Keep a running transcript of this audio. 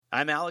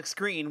I'm Alex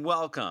Green.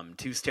 Welcome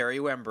to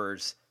Stereo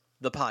Embers,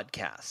 the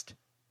podcast.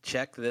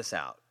 Check this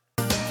out.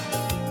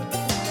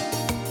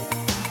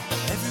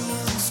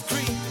 Everyone's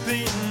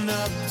creeping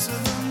up to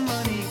the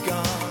money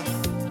god,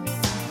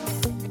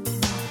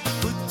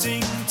 putting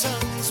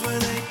tongues where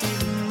they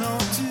didn't ought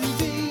to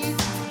be,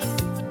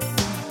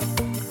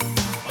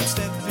 on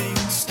stepping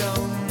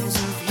stones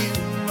of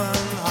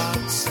human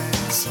hearts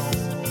and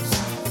souls,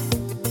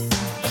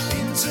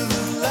 into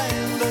the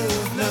land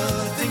of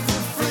nothing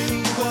for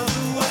free. Well,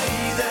 the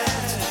way that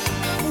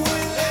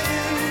we're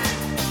living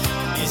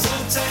is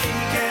all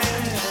taken,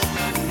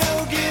 no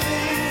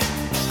giving.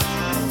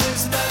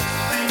 There's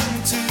nothing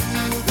to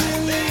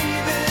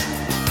believe in.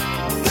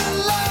 The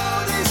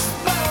loudest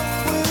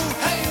mouth will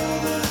hail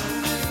the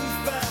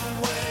newfound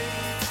way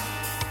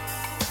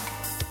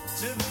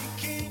to be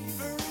king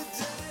for a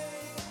day.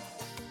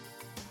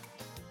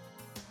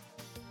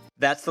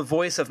 That's the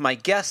voice of my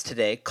guest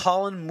today,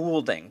 Colin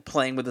Moulding,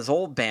 playing with his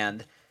old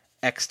band,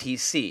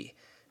 XTC.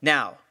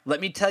 Now,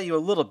 let me tell you a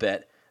little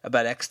bit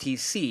about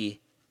XTC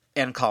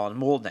and Colin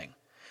Moulding.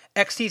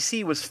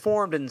 XTC was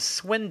formed in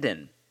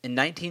Swindon in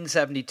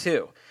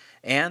 1972,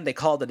 and they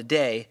called it a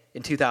day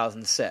in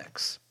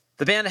 2006.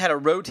 The band had a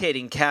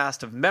rotating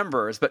cast of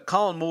members, but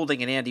Colin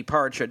Moulding and Andy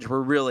Partridge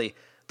were really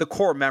the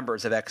core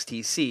members of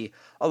XTC,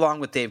 along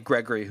with Dave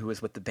Gregory, who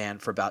was with the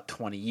band for about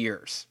 20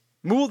 years.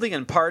 Moulding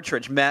and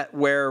Partridge met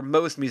where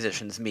most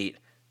musicians meet.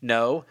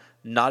 No,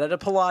 not at a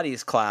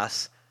Pilates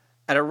class,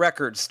 at a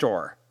record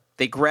store.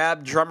 They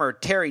grabbed drummer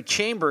Terry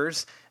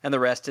Chambers, and the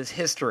rest is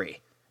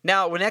history.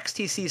 Now, when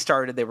XTC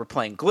started, they were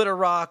playing glitter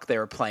rock, they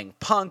were playing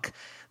punk,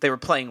 they were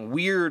playing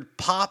weird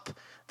pop.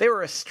 They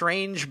were a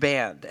strange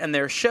band, and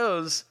their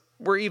shows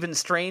were even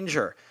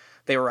stranger.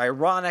 They were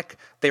ironic,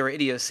 they were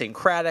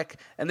idiosyncratic,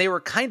 and they were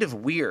kind of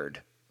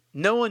weird.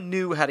 No one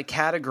knew how to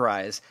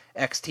categorize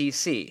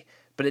XTC,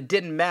 but it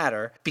didn't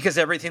matter because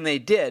everything they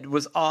did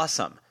was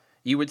awesome.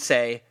 You would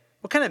say,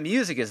 "What kind of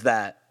music is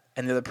that?"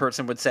 And the other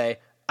person would say,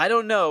 "I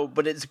don't know,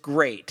 but it's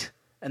great."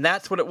 And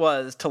that's what it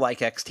was to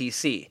like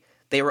XTC.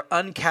 They were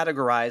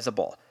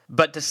uncategorizable,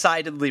 but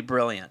decidedly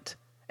brilliant.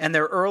 And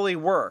their early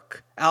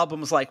work,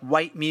 albums like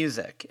White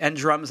Music and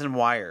Drums and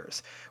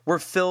Wires, were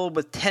filled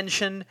with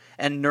tension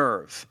and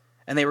nerve,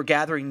 and they were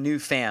gathering new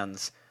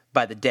fans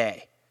by the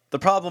day. The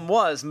problem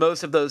was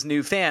most of those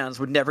new fans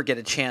would never get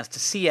a chance to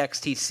see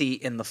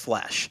XTC in the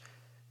flesh,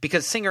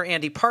 because singer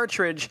Andy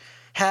Partridge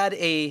had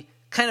a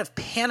kind of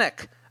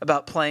panic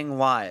about playing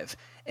live.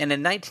 And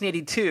in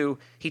 1982,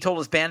 he told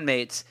his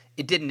bandmates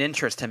it didn't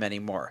interest him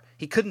anymore.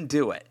 He couldn't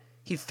do it.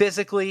 He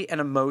physically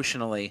and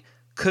emotionally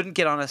couldn't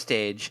get on a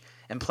stage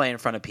and play in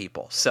front of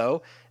people.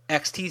 So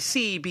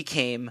XTC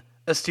became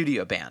a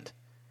studio band.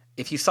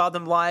 If you saw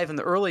them live in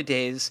the early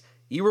days,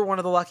 you were one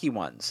of the lucky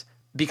ones,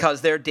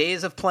 because their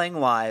days of playing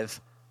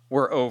live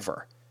were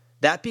over.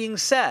 That being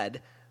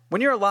said,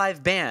 when you're a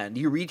live band,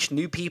 you reach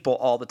new people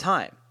all the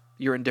time.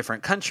 You're in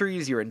different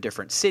countries, you're in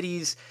different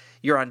cities,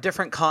 you're on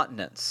different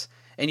continents,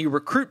 and you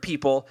recruit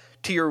people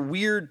to your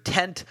weird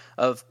tent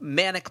of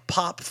manic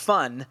pop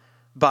fun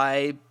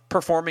by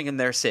performing in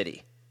their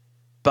city.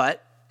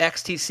 But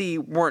XTC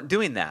weren't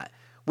doing that,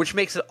 which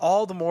makes it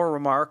all the more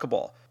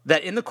remarkable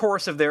that in the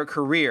course of their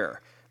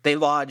career, they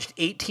lodged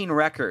 18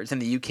 records in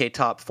the UK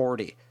Top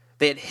 40.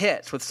 They had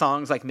hits with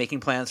songs like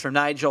Making Plans for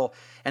Nigel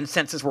and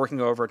Senses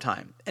Working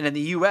Overtime. And in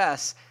the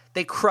US,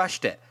 they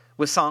crushed it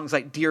with songs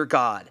like Dear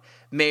God,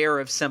 Mayor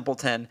of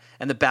Simpleton,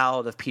 and The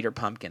Ballad of Peter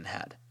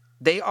Pumpkinhead.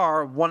 They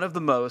are one of the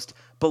most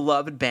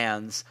beloved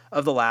bands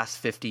of the last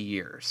 50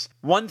 years.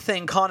 One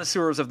thing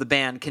connoisseurs of the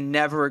band can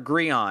never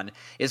agree on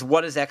is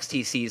what is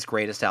XTC's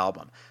greatest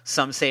album.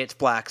 Some say it's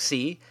Black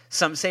Sea,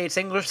 some say it's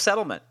English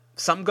Settlement.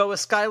 Some go with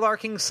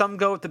Skylarking, some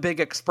go with The Big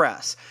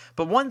Express.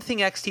 But one thing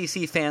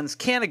XTC fans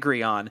can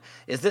agree on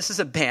is this is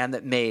a band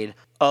that made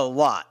a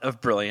lot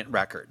of brilliant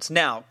records.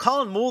 Now,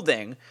 Colin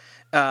Moulding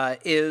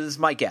is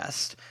my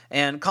guest,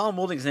 and Colin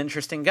Moulding is an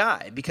interesting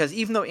guy, because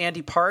even though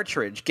Andy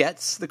Partridge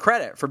gets the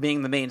credit for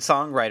being the main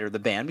songwriter of the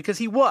band, because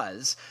he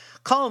was,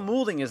 Colin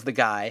Moulding is the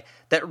guy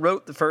that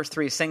wrote the first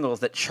three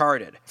singles that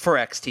charted for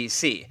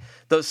XTC.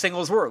 Those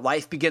singles were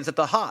Life Begins at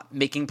the Hop,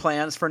 Making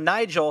Plans for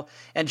Nigel,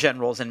 and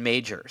Generals and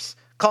Majors.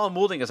 Colin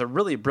Moulding is a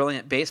really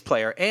brilliant bass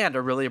player and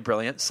a really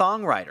brilliant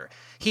songwriter.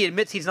 He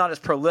admits he's not as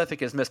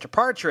prolific as Mr.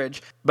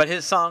 Partridge, but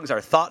his songs are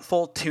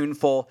thoughtful,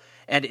 tuneful,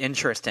 and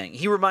interesting.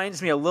 He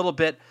reminds me a little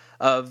bit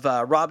of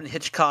Robin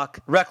Hitchcock,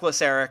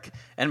 Reckless Eric,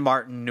 and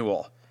Martin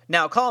Newell.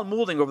 Now, Colin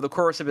Moulding, over the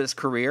course of his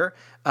career,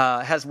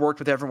 has worked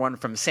with everyone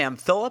from Sam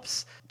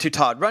Phillips to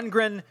Todd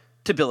Rundgren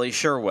to Billy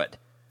Sherwood.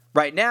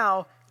 Right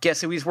now,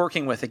 guess who he's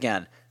working with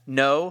again?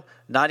 No,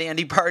 not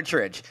Andy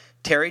Partridge.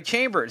 Terry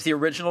Chambers, the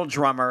original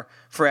drummer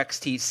for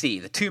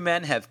XTC. The two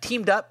men have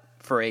teamed up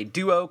for a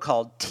duo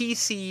called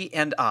TC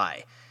and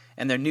I,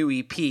 and their new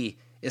EP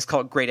is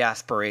called Great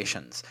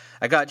Aspirations.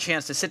 I got a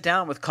chance to sit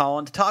down with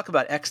Colin to talk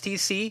about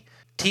XTC,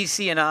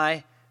 TC and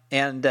I,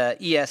 and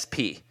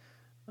ESP.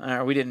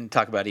 We didn't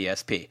talk about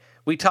ESP.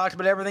 We talked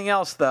about everything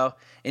else, though.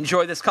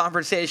 Enjoy this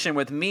conversation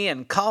with me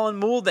and Colin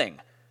Moulding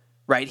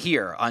right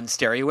here on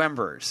Stereo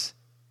Embers,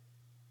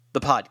 the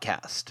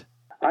podcast.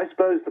 I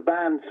suppose the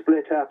band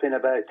split up in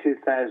about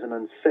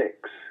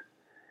 2006.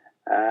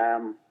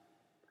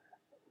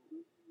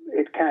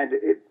 It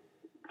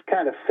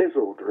kind of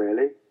fizzled,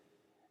 really,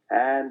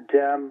 and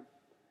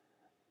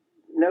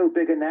no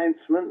big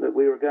announcement that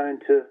we were going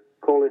to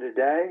call it a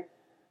day.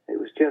 It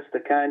was just a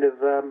kind of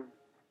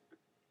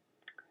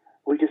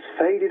we just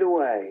faded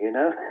away, you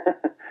know.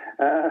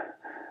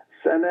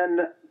 And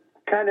then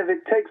kind of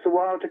it takes a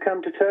while to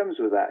come to terms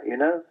with that, you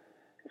know.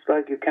 It's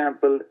like you can't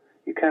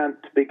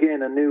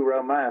begin a new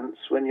romance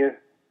when you're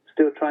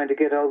still trying to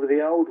get over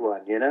the old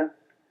one, you know.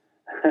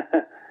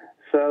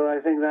 So I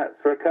think that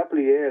for a couple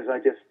of years I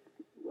just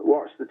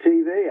watched the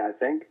TV, I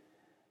think,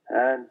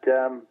 and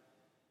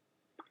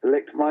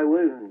licked my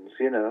wounds,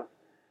 you know.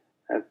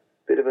 A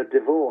bit of a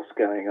divorce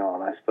going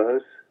on, I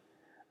suppose.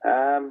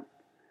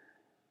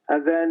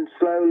 And then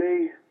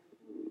slowly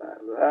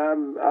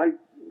I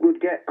would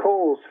get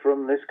calls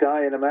from this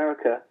guy in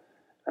America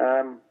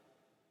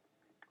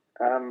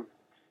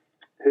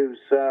who's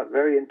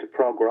very into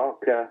prog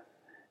rock.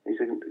 He's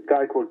a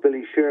guy called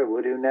Billy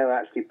Sherwood, who now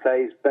actually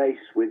plays bass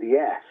with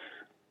Yes,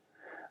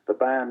 the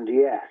band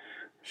Yes.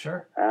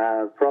 Sure.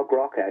 Prog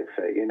rock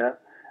outfit, you know.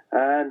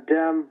 And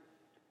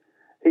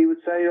he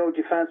would say, oh, do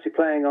you fancy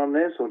playing on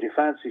this, or do you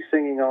fancy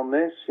singing on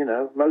this? You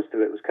know, most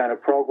of it was kind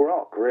of prog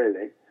rock,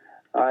 really.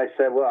 I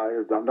said, well,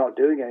 I'm not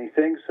doing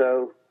anything,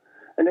 so...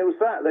 And it was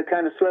that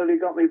kind of slowly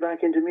got me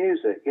back into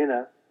music, you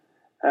know.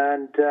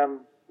 And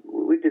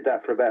we did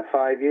that for about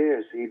 5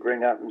 years. He'd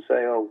ring up and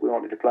say, oh, we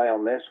wanted to play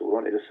on this, or we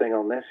wanted to sing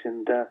on this,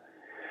 and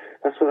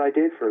that's what I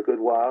did for a good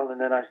while. And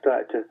then I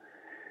started to...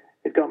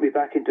 It got me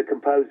back into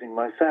composing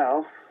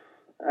myself,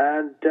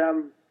 and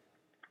a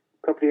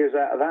couple of years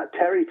out of that,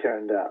 Terry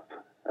turned up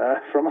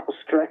from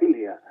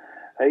Australia.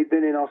 He'd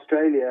been in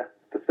Australia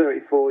for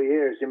 34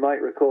 years. You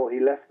might recall he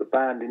left the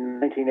band in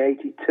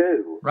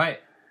 1982. Right.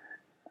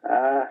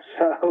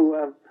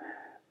 So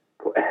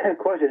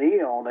quite an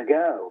eon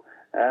ago.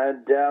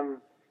 And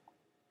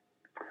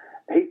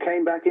he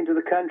came back into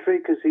the country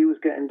because he was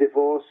getting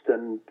divorced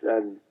and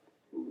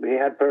he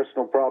had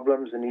personal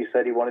problems, and he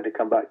said he wanted to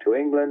come back to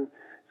England.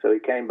 So he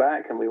came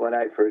back and we went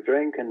out for a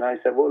drink, and I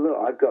said, well, look,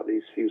 I've got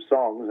these few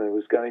songs. I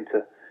was going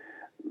to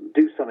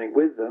do something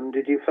with them.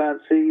 Did you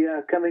fancy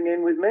coming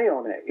in with me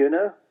on it, you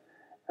know?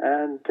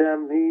 And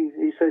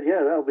he said,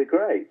 yeah, that'll be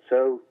great.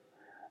 So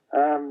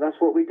that's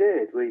what we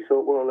did. We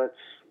thought, well,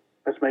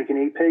 let's make an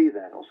EP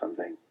then or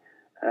something.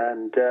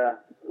 And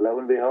lo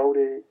and behold,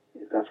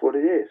 that's what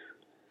it is.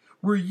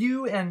 Were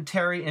you and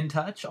Terry in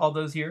touch all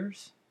those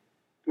years?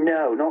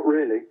 No, not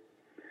really.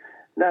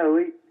 No,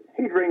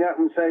 he'd ring up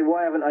and say,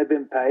 why haven't I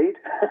been paid?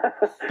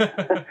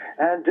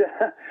 And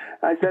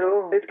I said,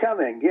 oh, it's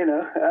coming, you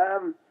know.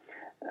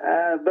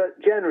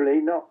 But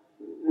generally, not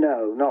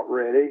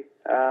really.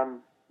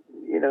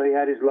 You know, he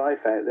had his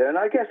life out there. And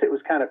I guess it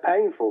was kind of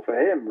painful for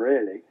him,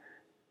 really,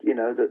 you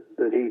know,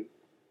 that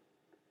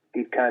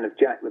he'd kind of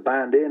jacked the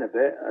band in a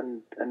bit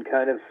and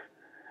kind of...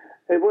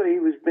 Well, he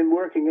was been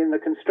working in the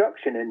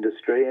construction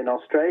industry in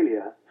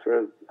Australia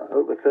for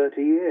over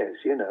 30 years,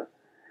 you know.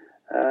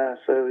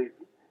 So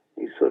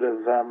he sort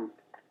of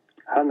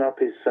hung up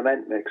his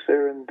cement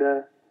mixer and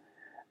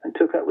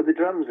took up with the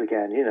drums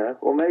again, you know.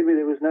 Or maybe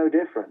there was no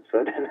difference,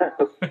 I don't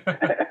know.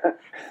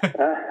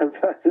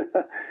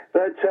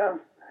 But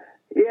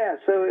yeah,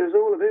 so it was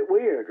all a bit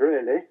weird,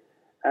 really.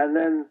 And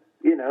then,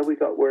 you know, we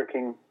got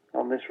working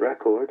on this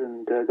record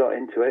and got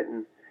into it,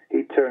 and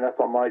he'd turn up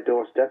on my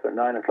doorstep at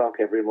 9 o'clock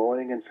every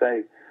morning and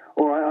say,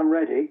 all right, I'm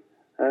ready.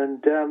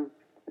 And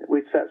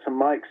we'd set some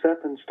mics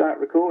up and start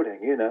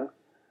recording, you know.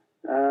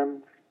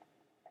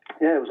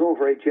 Yeah, it was all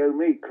very Joe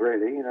Meek,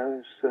 really, you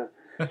know. It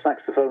was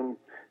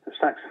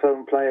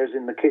saxophone players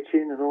in the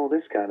kitchen and all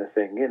this kind of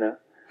thing, you know.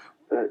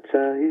 But,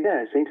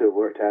 yeah, it seemed to have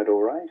worked out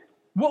all right.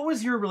 What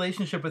was your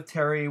relationship with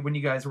Terry when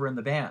you guys were in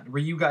the band? Were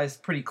you guys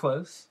pretty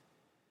close?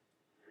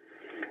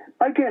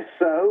 I guess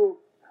so.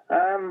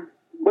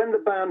 When the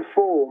band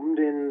formed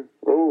in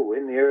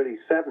the early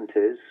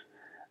 70s,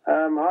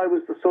 I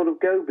was the sort of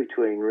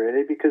go-between,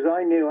 really, because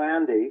I knew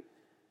Andy,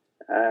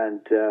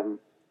 and,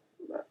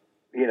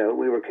 you know,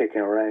 we were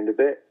kicking around a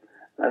bit.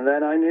 And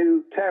then I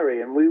knew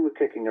Terry, and we were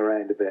kicking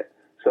around a bit.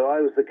 So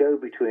I was the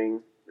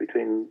go-between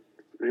between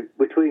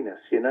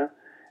us, you know.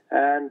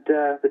 And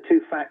the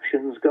two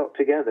factions got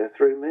together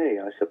through me,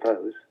 I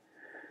suppose.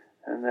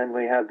 And then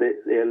we had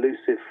the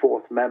elusive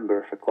fourth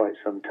member for quite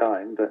some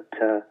time, but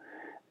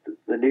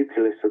the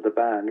nucleus of the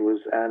band was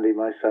Andy,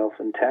 myself,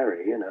 and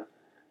Terry, you know.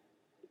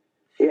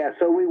 Yeah,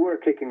 so we were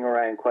kicking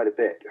around quite a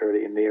bit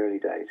in the early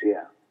days,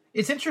 yeah.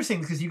 It's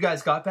interesting because you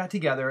guys got back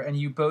together and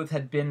you both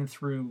had been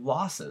through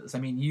losses. I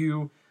mean,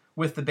 you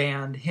with the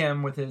band,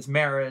 him with his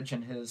marriage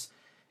and his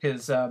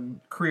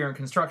career in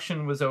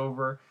construction was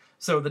over.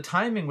 So the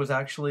timing was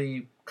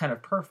actually kind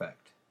of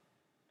perfect.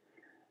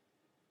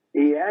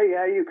 Yeah,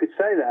 you could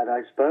say that,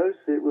 I suppose.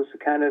 It was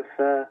kind of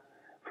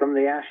from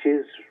the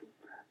ashes,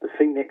 the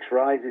phoenix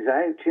rises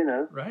out, you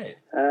know. Right.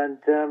 And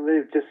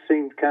it just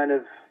seemed kind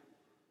of,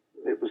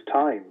 it was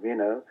time, you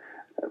know.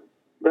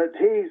 but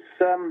he's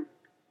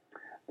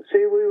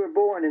see, we were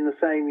born in the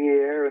same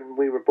year, and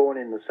we were born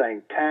in the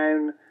same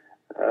town,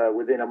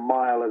 within a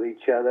mile of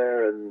each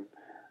other, and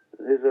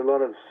there's a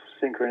lot of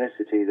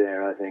synchronicity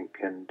there, I think.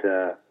 And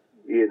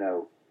you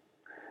know,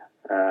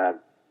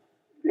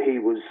 he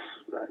was.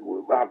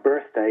 Our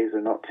birthdays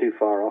are not too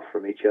far off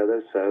from each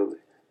other, so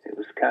it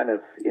was kind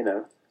of, you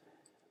know,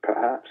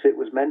 perhaps it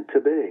was meant to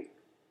be.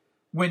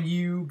 When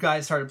you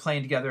guys started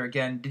playing together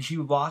again, did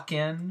you lock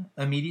in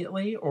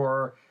immediately,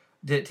 or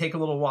did it take a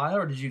little while,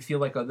 or did you feel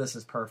like, oh, this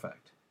is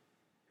perfect?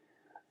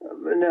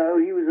 No,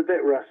 he was a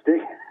bit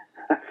rusty,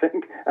 I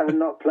think, having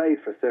not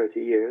played for 30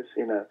 years,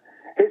 you know.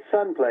 His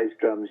son plays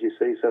drums, you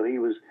see, so he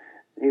was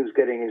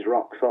getting his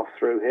rocks off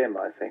through him,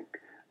 I think,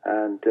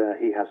 and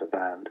he has a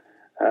band.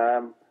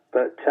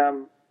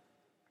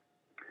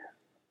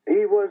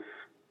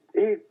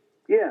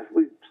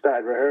 We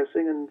started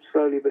rehearsing, and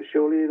slowly but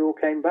surely it all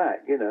came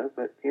back, you know.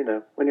 But, you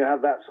know, when you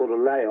have that sort of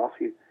layoff,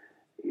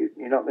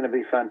 you're not going to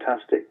be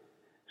fantastic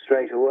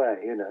straight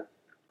away, you know.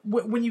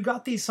 When you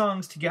got these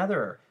songs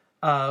together,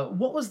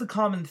 what was the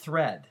common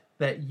thread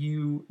that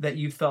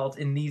you felt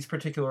in these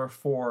particular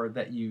four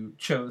that you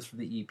chose for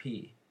the EP?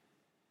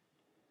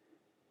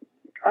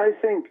 I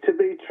think to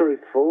be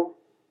truthful,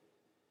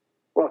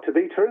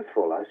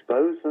 I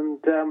suppose. And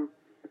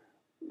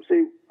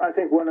see, I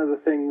think one of the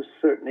things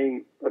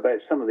certainly about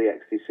some of the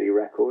XTC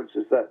records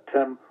is that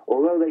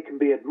although they can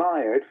be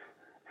admired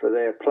for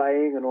their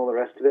playing and all the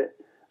rest of it,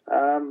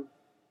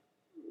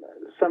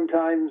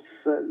 sometimes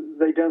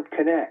they don't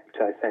connect,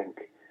 I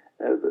think.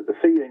 The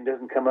feeling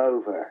doesn't come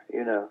over,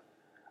 you know.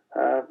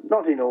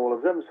 Not in all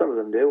of them. Some of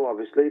them do,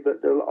 obviously,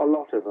 but a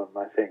lot of them,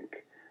 I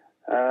think.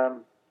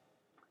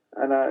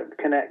 And I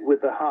connect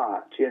with the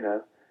heart, you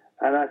know.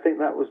 And I think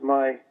that was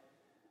my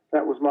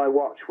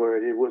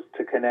watchword. It was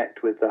to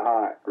connect with the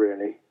heart,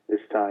 really,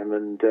 this time,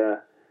 and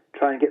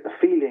try and get the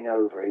feeling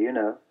over, you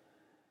know.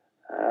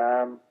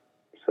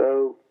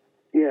 So,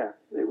 yeah,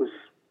 it was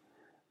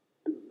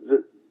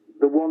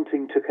the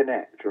wanting to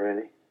connect,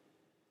 really.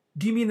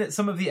 Do you mean that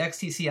some of the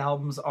XTC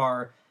albums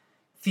are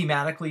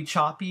thematically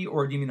choppy,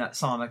 or do you mean that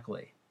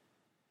sonically?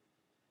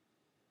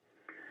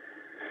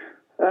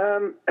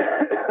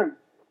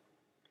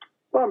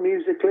 Well,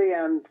 musically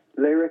and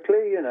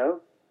lyrically, you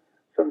know.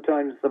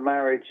 Sometimes the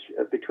marriage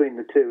between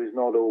the two is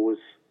not always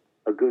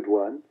a good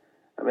one.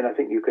 I mean, I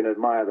think you can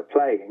admire the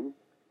playing.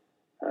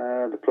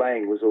 The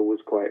playing was always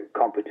quite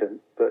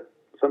competent, but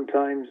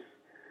sometimes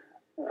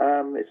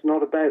it's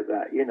not about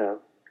that, you know.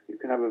 You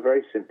can have a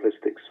very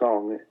simplistic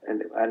song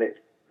and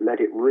let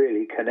it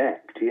really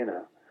connect, you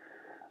know.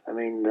 I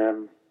mean,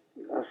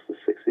 that's the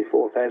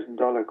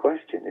 $64,000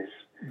 question is,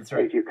 that's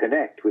right. How do you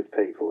connect with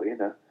people, you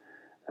know?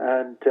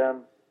 And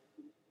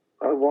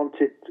I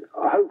wanted,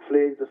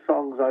 hopefully the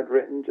songs I'd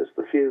written, just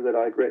the few that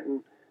I'd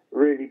written,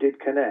 really did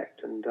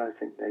connect, and I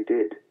think they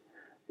did,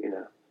 you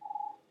know.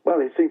 Well,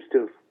 it seems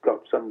to have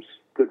got some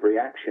good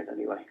reaction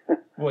anyway.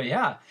 Well,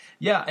 yeah.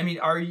 I mean,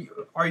 are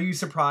you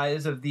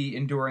surprised of the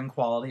enduring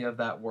quality of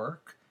that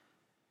work?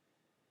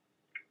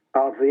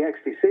 Of the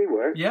XTC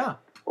work? Yeah.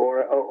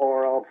 Or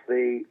of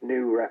the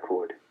new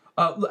record?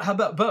 How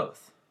about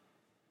both?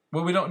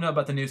 Well, we don't know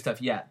about the new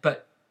stuff yet,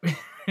 but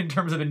in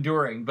terms of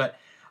enduring, but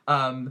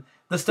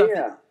the stuff,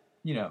 yeah.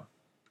 You know.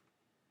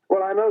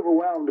 Well, I'm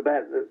overwhelmed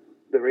about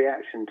the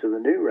reaction to the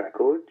new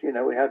record. You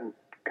know, we hadn't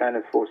kind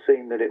of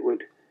foreseen that it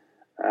would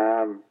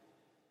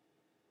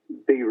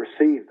be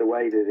received the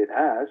way that it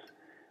has.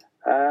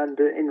 And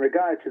in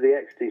regard to the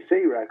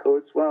XTC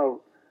records,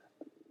 well,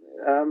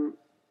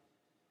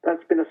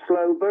 that's been a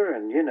slow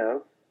burn, you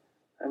know.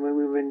 I mean,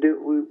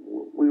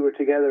 we were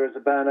together as a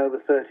band over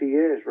 30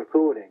 years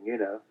recording, you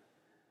know.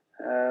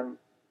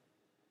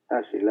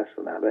 Actually, less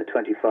than that, about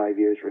 25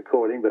 years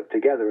recording, but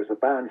together as a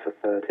band for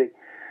 30.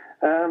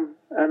 And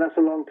that's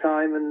a long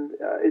time, and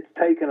it's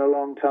taken a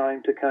long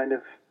time to kind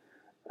of,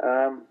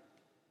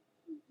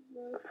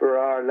 for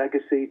our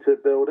legacy to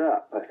build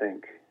up, I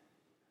think.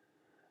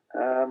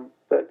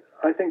 But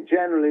I think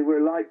generally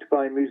we're liked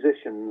by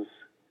musicians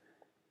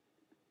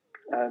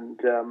and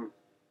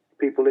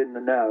people in the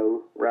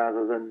know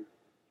rather than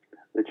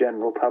the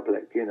general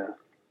public, you know.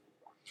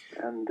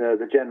 And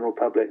the general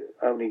public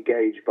only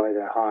gauge by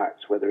their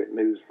hearts whether it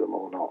moves them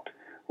or not.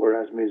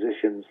 Whereas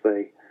musicians,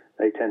 they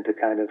tend to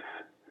kind of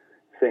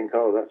think,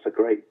 oh, that's a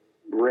great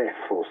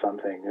riff or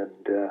something,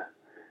 and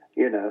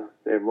you know,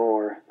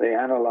 they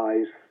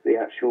analyze the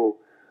actual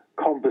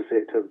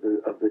composite of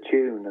the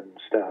tune and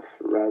stuff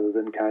rather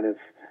than kind of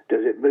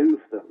does it move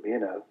them, you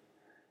know.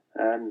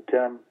 And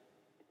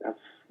that's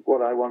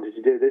what I wanted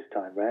to do this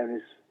time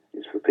round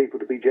is for people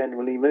to be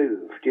genuinely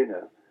moved, you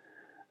know.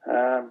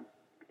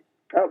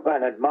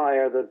 And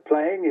admire the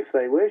playing if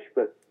they wish,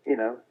 but you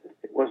know,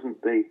 it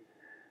wasn't the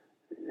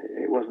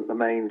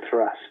main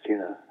thrust, you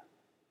know.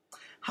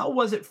 How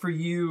was it for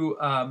you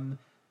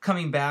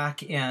coming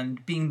back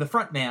and being the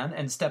front man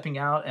and stepping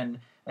out and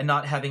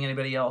not having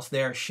anybody else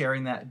there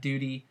sharing that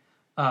duty?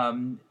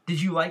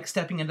 Did you like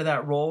stepping into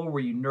that role? Were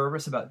you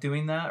nervous about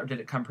doing that, or did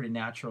it come pretty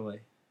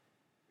naturally?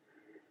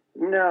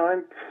 No,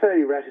 I'm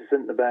fairly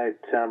reticent about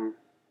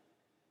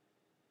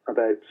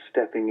about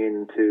stepping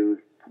into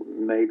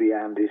maybe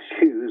Andy's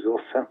shoes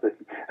or something.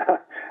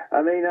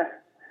 I mean,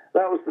 that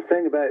was the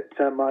thing about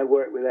my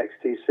work with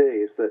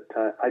XTC, is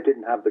that I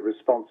didn't have the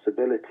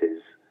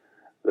responsibilities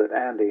that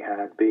Andy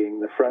had being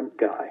the front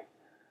guy.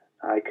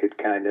 I could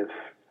kind of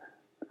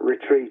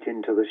retreat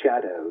into the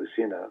shadows,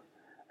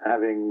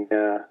 having,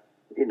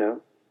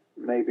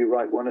 maybe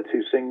write one or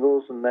two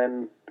singles and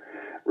then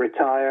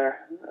retire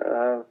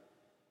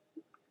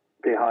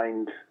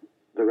behind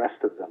the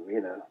rest of them.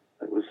 It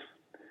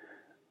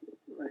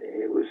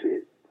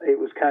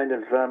was kind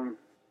of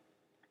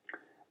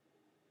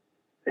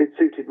it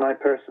suited my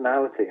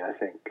personality, I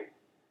think,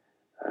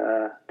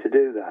 to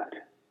do that.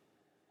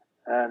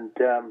 And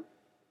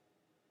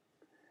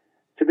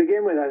to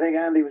begin with, I think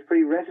Andy was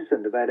pretty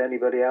reticent about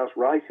anybody else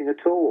writing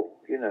at all,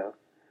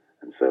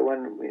 And so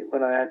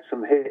when I had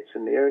some hits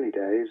in the early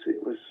days,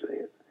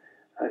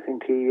 I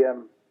think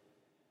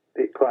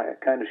it quite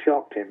kind of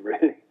shocked him,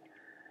 really.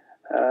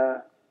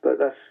 But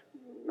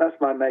that's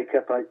my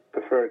makeup. I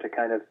prefer to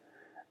kind of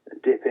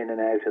dip in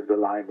and out of the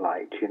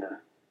limelight,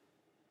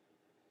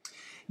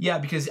 Yeah,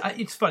 because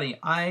it's funny.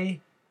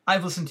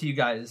 I've listened to you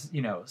guys,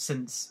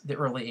 since the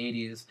early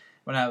 '80s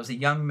when I was a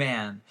young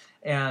man,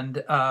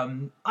 and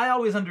I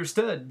always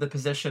understood the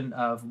position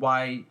of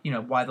why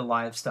the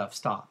live stuff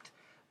stopped,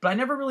 but I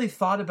never really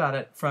thought about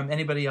it from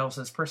anybody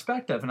else's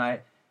perspective.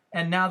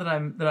 And now that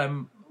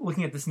I'm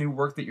looking at this new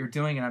work that you're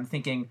doing, and I'm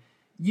thinking,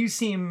 you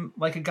seem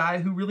like a guy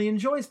who really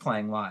enjoys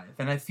playing live,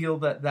 and I feel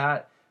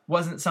that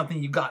wasn't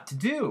something you got to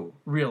do,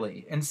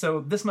 really. And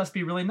so this must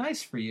be really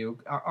nice for you.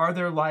 Are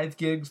there live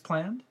gigs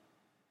planned?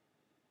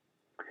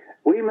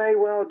 We may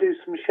well do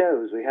some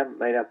shows. We haven't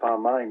made up our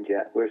mind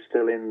yet. We're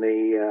still in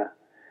the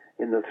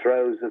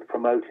throes of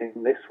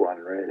promoting this one,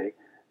 really.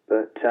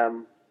 But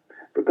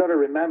we've got to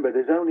remember,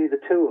 there's only the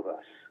two of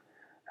us,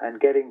 and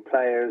getting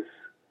players,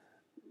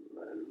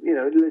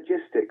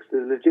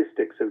 the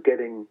logistics of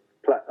getting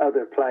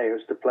other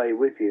players to play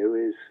with you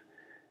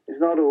is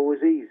not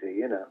always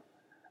easy,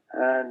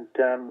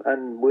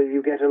 And will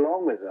you get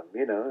along with them?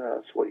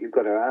 That's what you've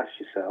got to ask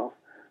yourself.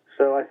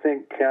 So I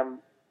think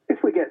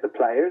if we get the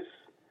players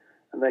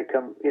and they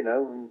come,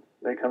 and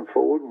they come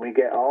forward and we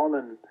get on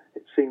and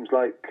it seems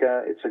like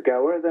it's a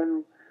goer,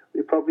 then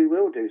we probably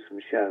will do some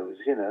shows,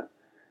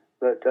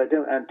 But I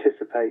don't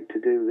anticipate to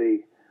do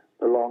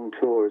the long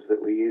tours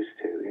that we used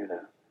to,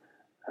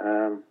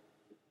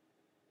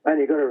 And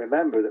you've got to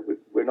remember that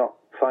we're not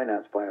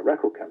financed by a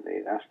record company.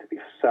 It has to be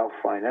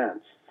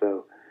self-financed.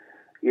 So,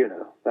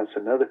 that's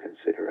another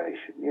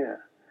consideration, yeah.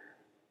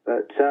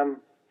 But,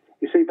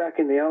 you see, back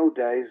in the old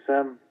days,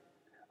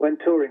 when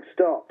touring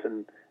stopped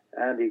and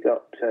Andy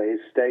got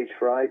his stage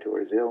fright or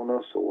his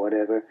illness or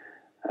whatever,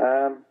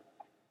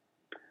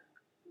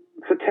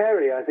 for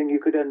Terry, I think you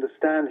could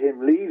understand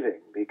him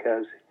leaving,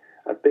 because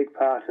a big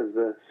part of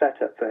the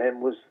setup for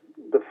him was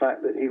the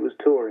fact that he was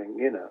touring,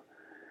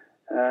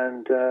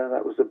 and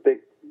that was a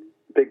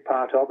big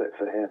part of it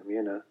for him,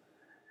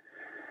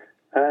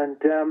 And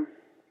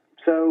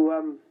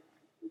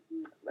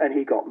and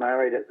he got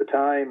married at the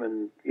time,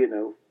 and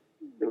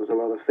there was a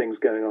lot of things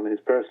going on in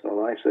his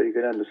personal life, so you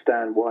could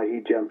understand why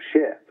he jumped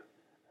ship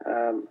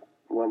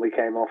when we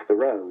came off the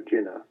road,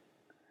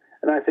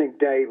 And I think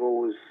Dave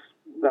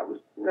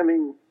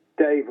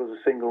Dave was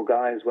a single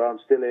guy as well, and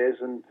still is,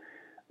 and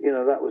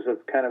that was a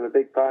kind of a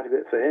big part of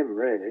it for him,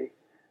 really.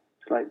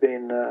 It's like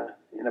being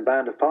in a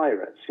band of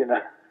pirates,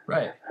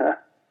 Right.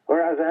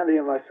 Whereas Andy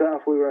and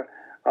myself, we were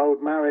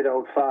married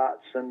old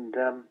farts and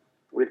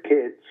with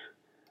kids,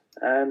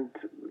 and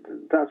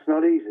that's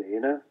not easy,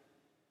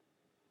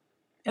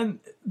 And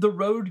the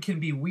road can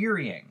be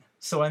wearying.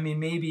 So,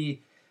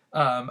 maybe,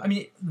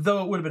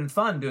 though it would have been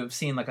fun to have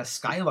seen like a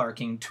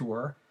skylarking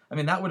tour,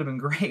 that would have been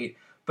great.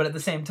 But at the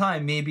same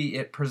time, maybe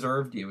it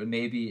preserved you, and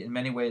maybe in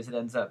many ways it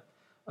ends up,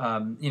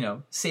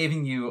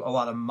 saving you a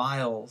lot of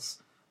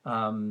miles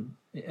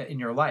in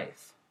your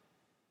life.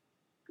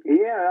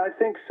 Yeah, I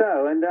think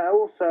so. And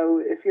also,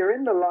 if you're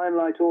in the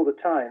limelight all the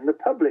time, the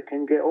public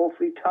can get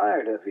awfully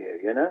tired of you,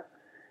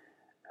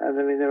 And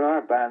there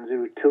are bands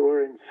who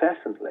tour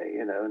incessantly,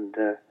 and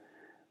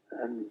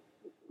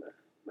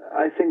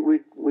I think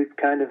we've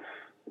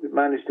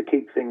managed to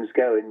keep things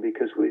going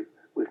because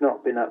we've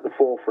not been at the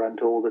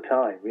forefront all the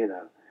time,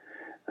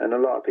 And a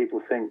lot of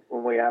people think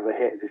when we have a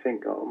hit, they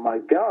think, "Oh my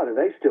God, are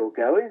they still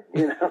going?"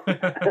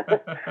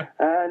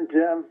 And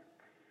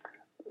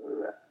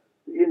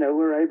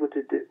we're able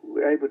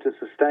to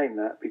sustain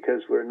that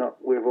because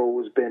we've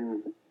always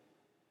been,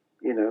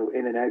 in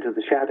and out of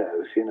the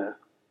shadows,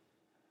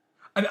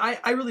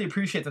 I really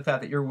appreciate the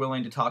fact that you're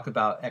willing to talk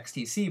about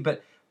XTC,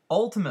 but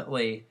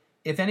ultimately,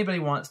 if anybody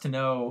wants to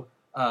know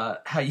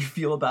how you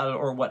feel about it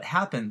or what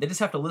happened, they just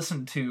have to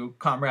listen to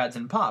Comrades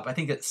in Pop. I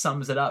think it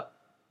sums it up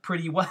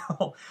pretty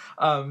well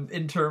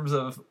in terms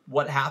of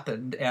what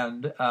happened,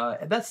 and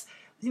that's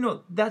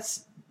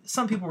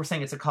some people were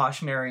saying it's a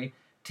cautionary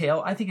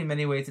tale. I think in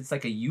many ways it's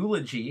like a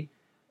eulogy,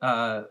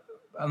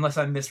 unless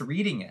I'm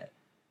misreading it.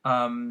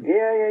 Yeah,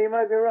 you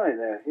might be right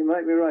there. You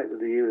might be right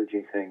with the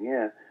eulogy thing,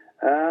 yeah.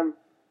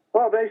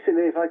 Well,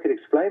 basically, if I could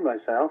explain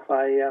myself,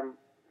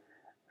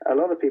 a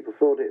lot of people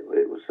thought it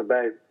was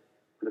about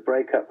the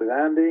breakup with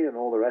Andy and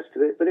all the rest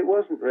of it, but it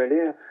wasn't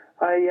really.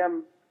 I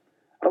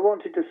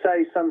wanted to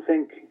say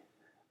something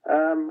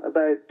I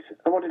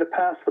wanted to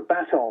pass the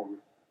baton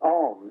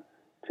on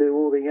to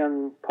all the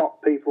young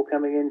pop people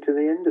coming into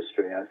the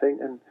industry, I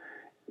think,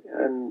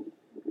 and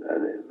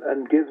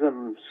give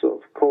them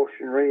sort of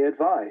cautionary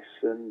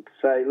advice and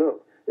say,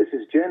 look, this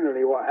is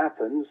generally what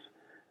happens.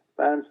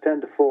 Bands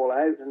tend to fall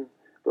out,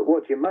 but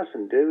what you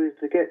mustn't do is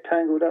to get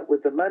tangled up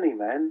with the money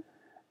men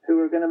who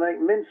are going to make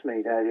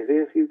mincemeat out of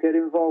you if you get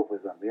involved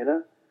with them, you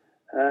know?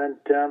 And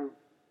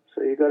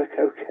so you've got to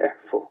go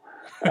careful.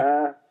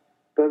 But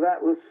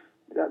it was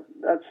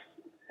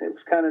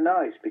kind of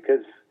nice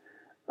because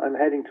I'm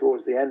heading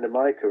towards the end of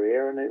my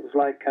career, and it was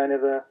like kind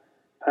of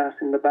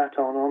passing the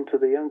baton on to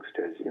the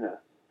youngsters, you know.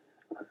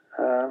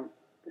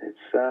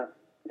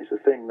 It's a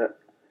thing that,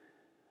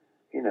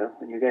 you know,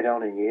 when you get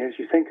on in years,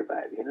 you think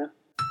about, you know.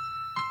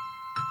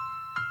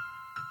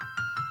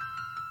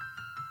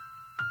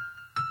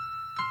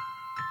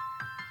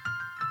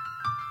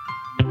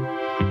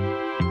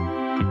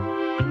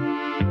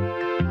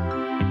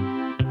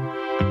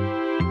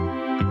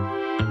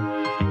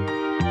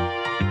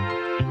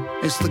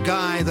 It's the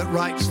guy that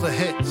writes the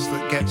hits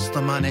that gets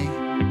the money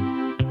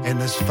in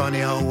this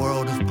funny old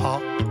world of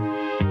pop.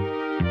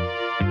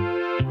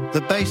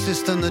 The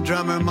bassist and the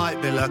drummer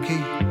might be lucky,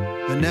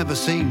 but never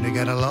seem to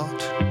get a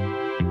lot.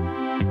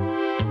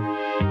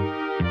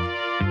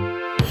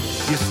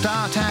 You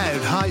start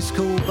out high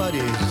school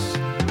buddies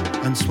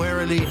and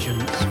swear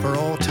allegiance for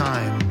all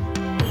time.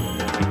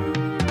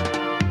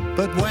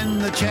 But when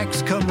the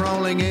checks come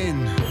rolling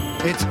in,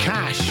 it's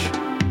cash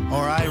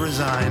or I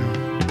resign.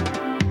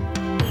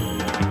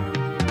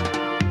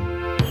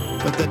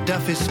 But the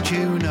duffest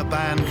tune a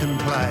band can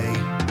play,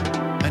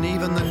 and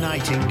even the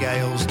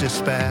nightingale's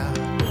despair,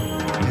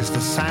 is the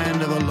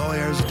sound of a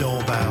lawyer's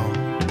doorbell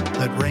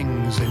that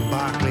rings in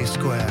Berkeley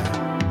Square.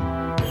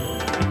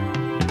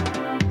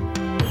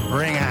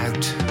 Ring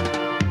out.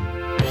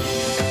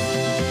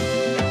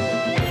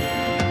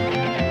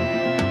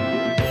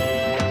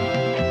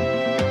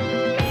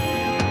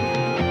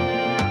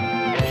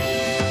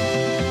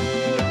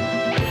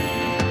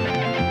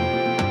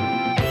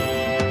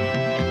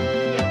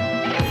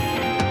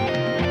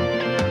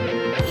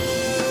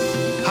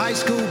 High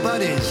school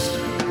buddies,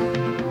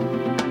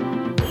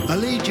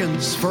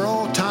 allegiance for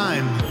all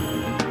time.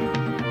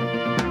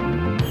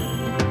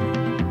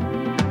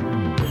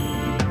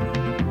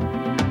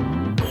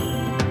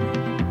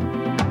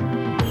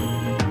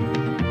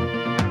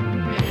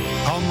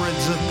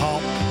 Comrades of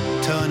pop,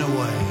 turn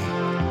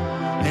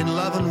away. In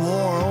love and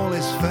war, all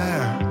is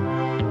fair.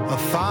 A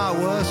far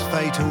worse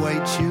fate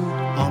awaits you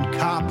on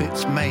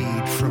carpets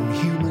made from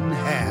human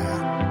hair.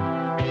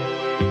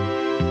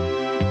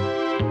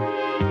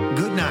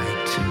 Good night.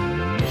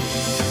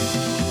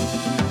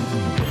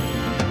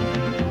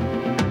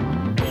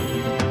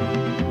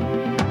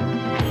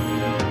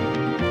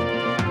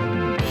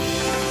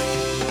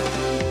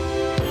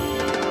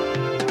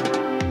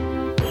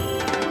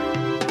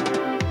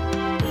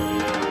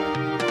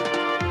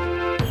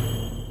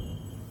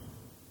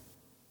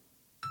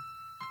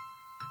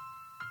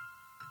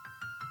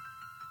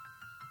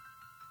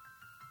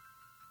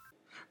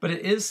 But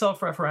it is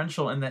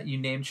self-referential in that you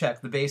name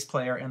check the bass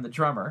player and the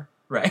drummer,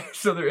 right?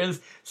 So there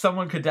is,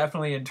 someone could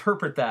definitely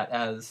interpret that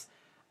as,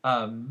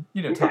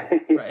 you know, Tom,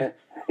 right?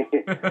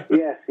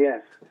 Yes,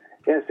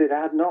 it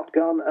had not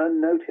gone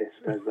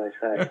unnoticed, as they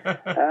say.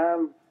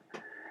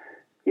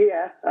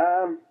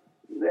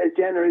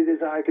 Generally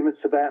there's arguments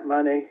about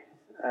money,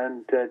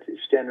 and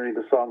it's generally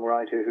the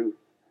songwriter who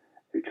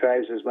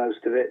trousers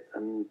most of it,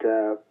 and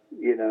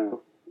you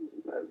know,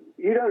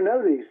 you don't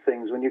know these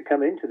things when you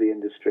come into the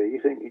industry.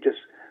 You think you just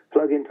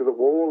plug into the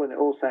wall and it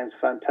all sounds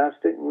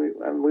fantastic,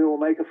 and we all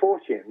make a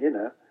fortune, you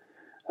know.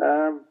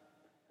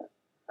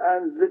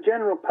 And the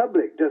general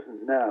public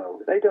doesn't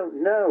know. They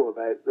don't know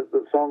about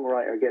the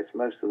songwriter gets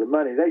most of the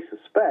money. They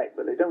suspect,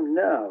 but they don't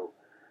know.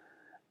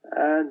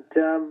 And,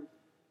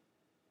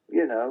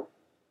 you know,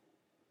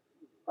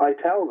 I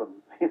tell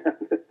them, you know,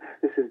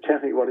 this is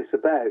generally what it's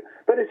about.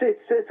 But it's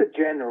a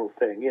general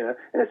thing, you know,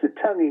 and it's a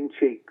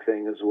tongue-in-cheek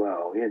thing as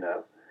well, you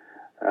know.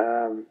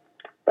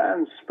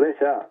 Bands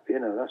split up, you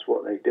know, that's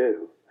what they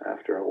do.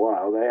 After a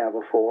while, they have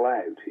a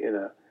fallout, you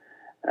know.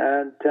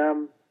 And,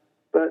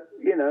 but,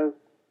 you know,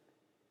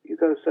 you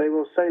got to say,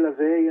 well, c'est la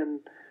vie, and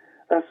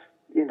that's,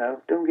 you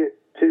know, don't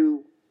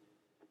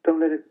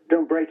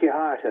break your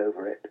heart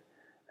over it.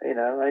 You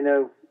know, I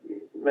know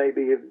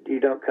maybe you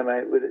don't come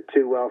out with it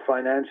too well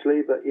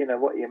financially, but, you know,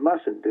 what you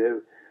mustn't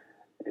do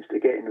is to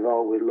get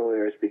involved with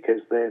lawyers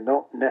because they're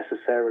not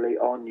necessarily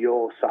on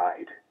your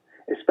side,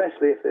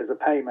 especially if there's a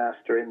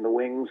paymaster in the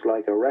wings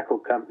like a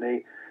record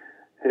company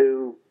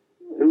who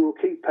will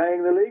keep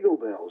paying the legal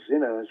bills, you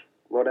know, as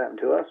what happened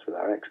to us with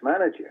our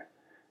ex-manager.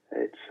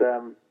 It's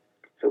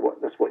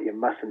that's what you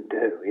mustn't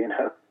do, you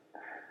know.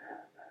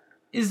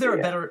 Is there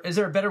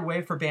a better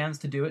way for bands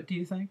to do it, do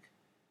you think?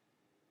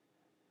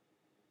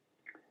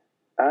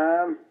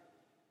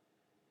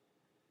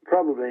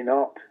 Probably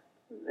not.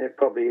 It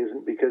probably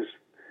isn't, because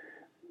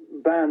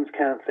bands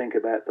can't think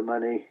about the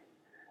money.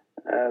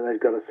 They've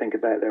got to think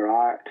about their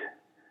art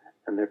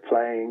and their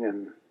playing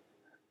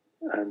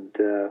and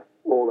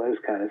all those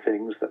kind of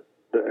things that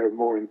are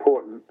more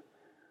important.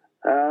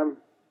 And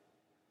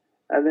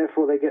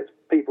therefore they get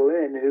people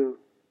in who,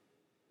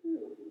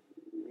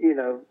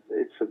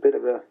 it's a bit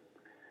of a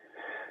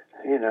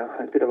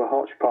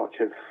hodgepodge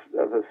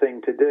of a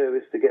thing to do,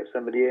 is to get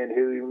somebody in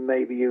who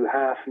maybe you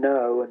half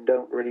know and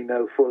don't really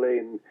know fully.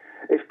 And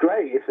it's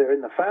great if they're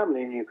in the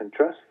family and you can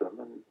trust them.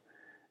 And,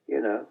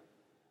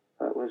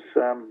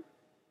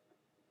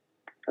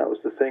 that was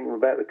the thing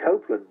about the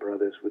Copeland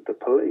brothers with the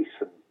Police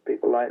and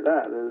people like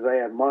that. They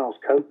had Miles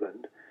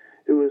Copeland,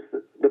 who was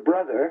the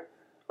brother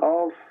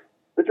of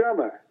the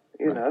drummer,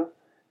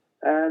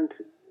 and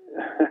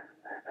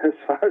as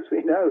far as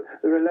we know,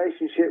 the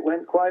relationship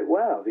went quite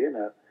well,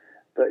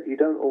 but you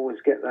don't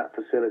always get that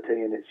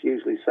facility, and it's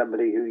usually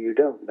somebody who you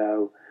don't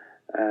know,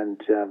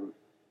 and,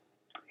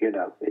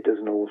 it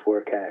doesn't always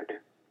work out.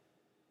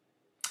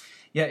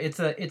 Yeah, it's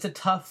a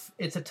tough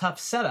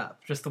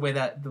setup, just the way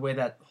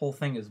that whole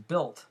thing is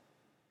built.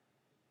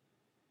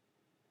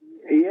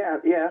 Yeah.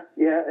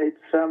 It's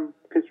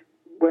because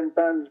when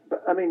bands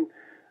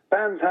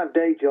have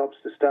day jobs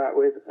to start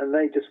with, and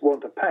they just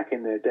want to pack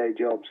in their day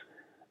jobs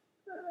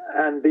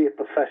and be a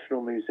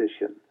professional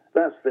musician.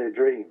 That's their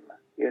dream,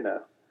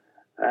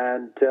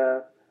 and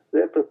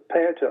they're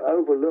prepared to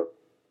overlook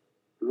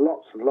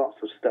lots and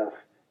lots of stuff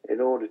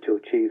in order to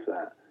achieve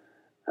that.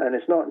 And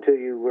it's not until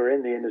you were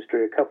in the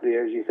industry a couple of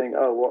years you think,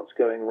 oh, what's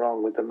going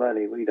wrong with the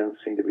money? We don't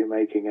seem to be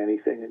making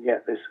anything, and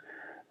yet this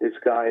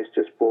guy has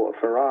just bought a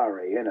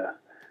Ferrari,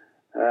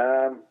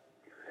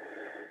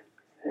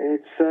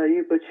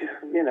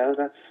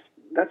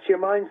 that's your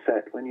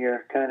mindset when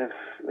you're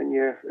in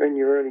your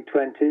early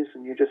 20s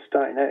and you're just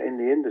starting out in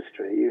the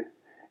industry.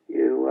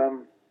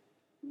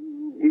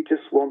 You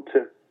just want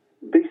to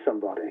be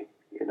somebody,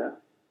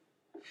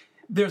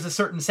 There's a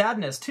certain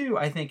sadness too,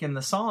 I think, in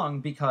the song,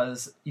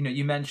 because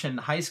you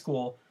mentioned high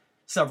school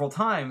several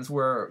times,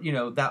 where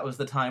that was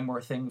the time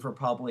where things were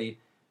probably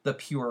the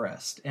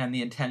purest and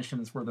the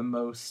intentions were the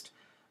most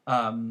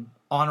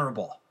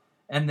honorable,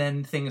 and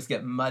then things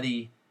get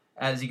muddy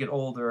as you get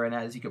older and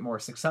as you get more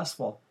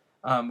successful,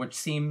 which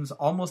seems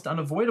almost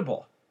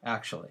unavoidable,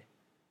 actually.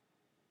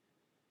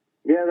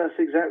 Yeah, that's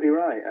exactly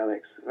right,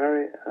 Alex.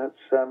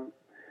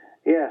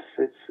 Yes,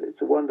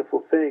 it's a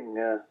wonderful thing.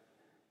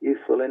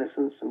 Youthful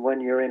innocence, and when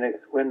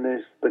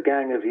there's the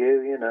gang of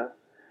you,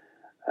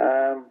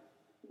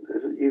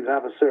 you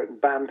have a certain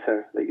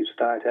banter that you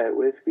start out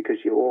with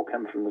because you all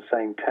come from the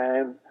same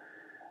town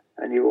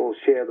and you all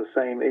share the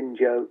same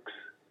in-jokes,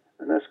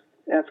 and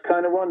that's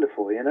kind of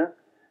wonderful,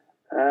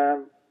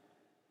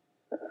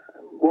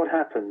 What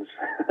happens?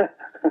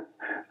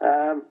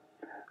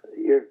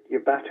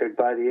 You're battered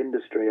by the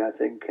industry, I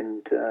think,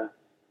 and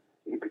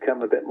you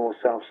become a bit more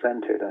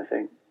self-centered, I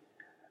think.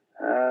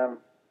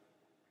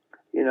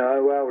 I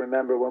well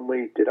remember when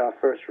we did our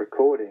first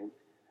recording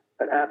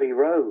at Abbey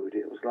Road.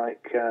 It was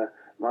like,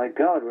 my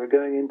God, we're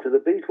going into the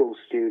Beatles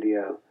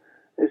studio.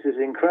 This is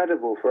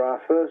incredible for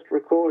our first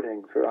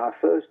recording, for our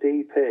first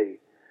EP.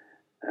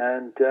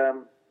 And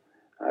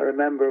I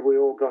remember we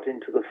all got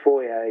into the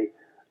foyer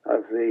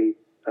of the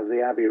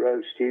Abbey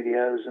Road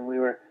studios, and we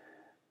were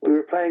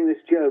playing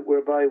this joke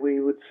whereby we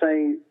would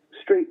say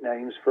street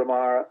names from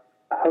our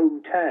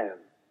hometown,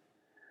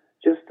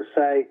 just to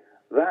say,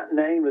 that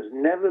name has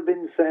never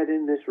been said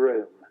in this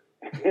room.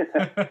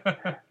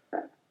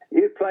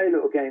 You play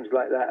little games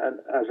like that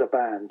as a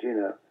band,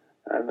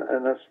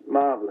 and that's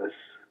marvelous.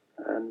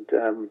 And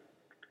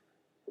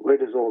where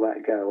does all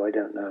that go? I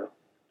don't know.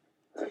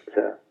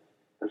 But,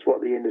 that's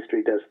what the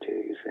industry does to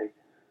you see.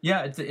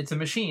 Yeah, it's a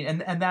machine,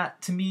 and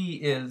that to me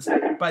is,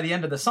 by the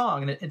end of the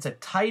song, and it's a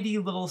tidy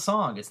little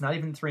song. It's not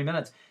even 3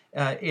 minutes.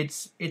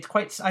 It's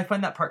quite. I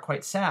find that part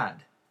quite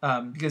sad,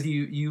 because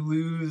you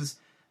lose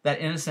that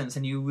innocence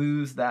and you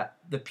lose the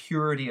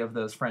purity of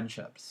those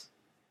friendships.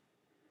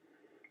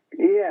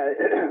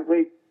 Yeah,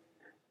 we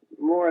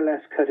more or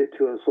less cut it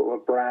to a sort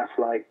of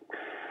brass-like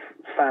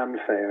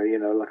fanfare,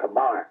 like a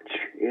march,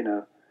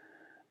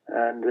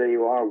 and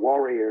you are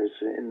warriors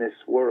in this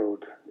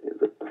world,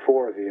 the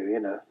four of you,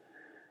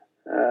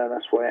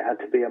 that's why it had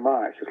to be a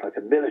march. It's like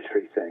a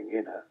military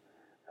thing,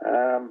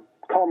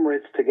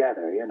 comrades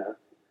together,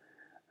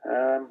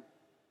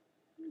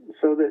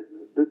 so that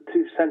the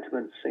two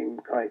sentiments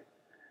seemed quite,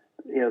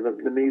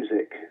 the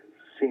music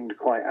seemed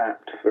quite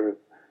apt for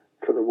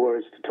the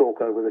words to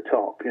talk over the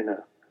top, and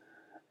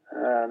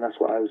that's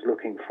what I was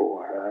looking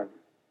for.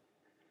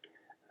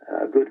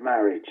 A good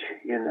marriage,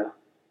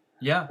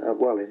 Yeah.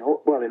 Well, in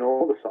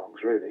all the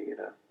songs, really,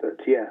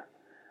 But yeah,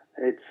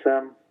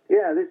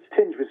 it's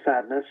tinged with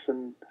sadness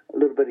and a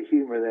little bit of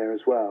humour there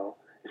as well.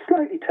 It's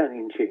slightly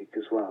tongue-in-cheek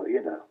as well,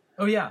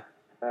 Oh yeah.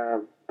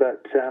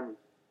 But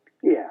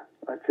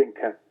I think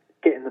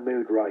getting the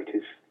mood right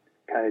is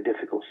kind of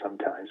difficult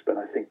sometimes. But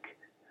I think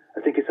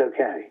it's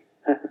okay.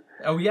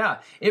 Oh, yeah.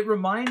 It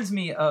reminds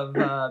me of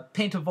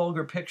Paint a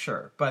Vulgar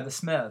Picture by the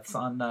Smiths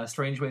on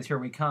Strange Ways Here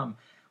We Come,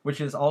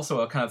 which is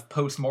also a kind of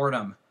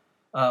post-mortem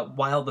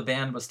while the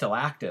band was still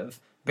active,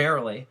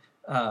 barely,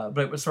 but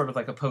it was sort of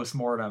like a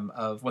post-mortem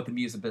of what the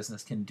music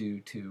business can do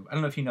to... I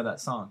don't know if you know that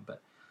song,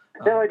 but...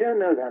 No, I don't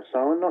know that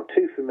song. I'm not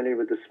too familiar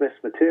with the Smiths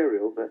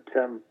material, but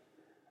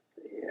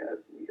yeah,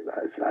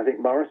 I think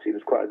Morrissey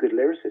was quite a good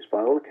lyricist by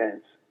all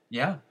accounts.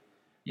 Yeah.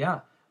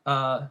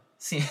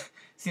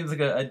 Seems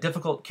like a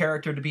difficult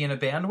character to be in a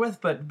band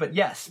with, but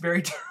yes,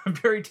 very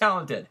very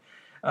talented.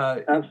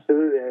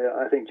 Absolutely,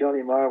 I think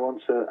Johnny Marr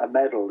wants a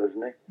medal,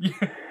 doesn't he?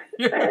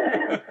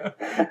 Yeah.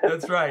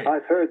 That's right.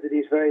 I've heard that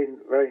he's very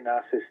very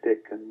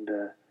narcissistic, and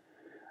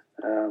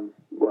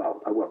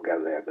well, I won't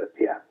go there, but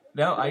yeah.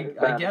 No, I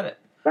get it.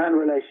 Band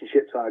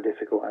relationships are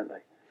difficult, aren't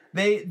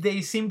they?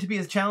 They seem to be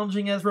as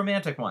challenging as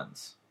romantic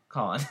ones,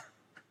 Colin.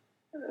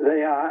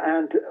 They are,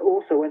 and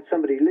also when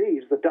somebody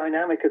leaves, the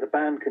dynamic of the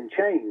band can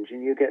change,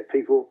 and you get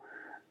people.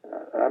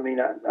 I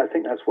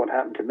think that's what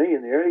happened to me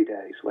in the early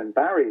days when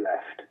Barry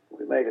left.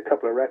 We made a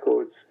couple of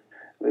records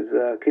with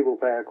a keyboard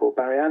player called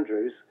Barry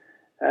Andrews,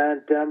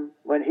 and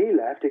when he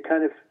left, it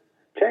kind of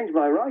changed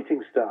my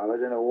writing style. I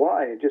don't know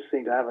why. It just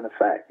seemed to have an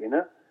effect, you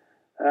know.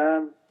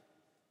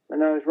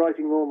 And I was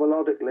writing more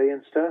melodically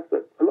and stuff,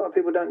 but a lot of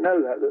people don't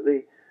know that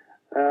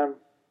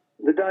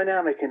the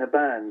dynamic in a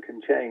band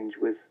can change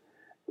with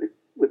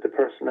the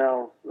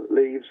personnel that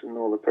leaves and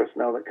all the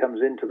personnel that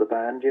comes into the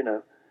band, you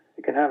know.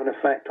 It can have an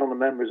effect on the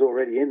members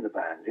already in the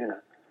band, you know.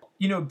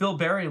 You know, Bill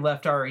Berry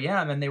left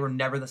REM and they were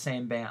never the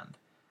same band.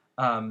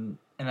 That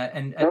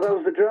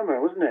was the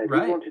drummer, wasn't it?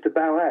 Right. He wanted to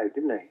bow out,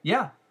 didn't he?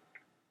 Yeah.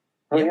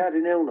 He had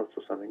an illness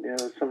or something. You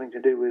know, something to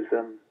do with,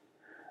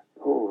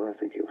 I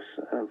think it was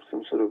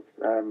some sort of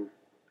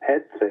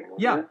head thing, wasn't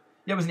it? Yeah,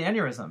 it was an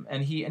aneurysm.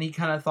 And he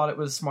kind of thought it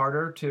was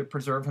smarter to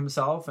preserve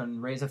himself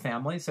and raise a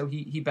family, so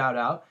he bowed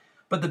out.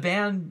 But the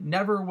band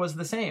never was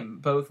the same,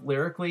 both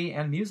lyrically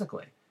and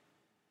musically.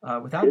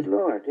 Without Good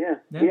Lord, yeah.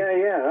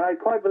 I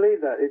quite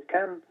believe that. It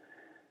can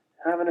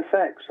have an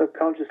effect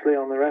subconsciously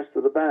on the rest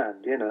of the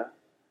band, you know.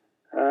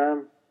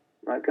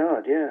 My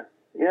God, yeah.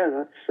 Yeah,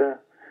 that's,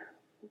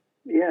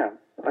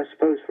 I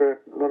suppose for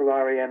a lot of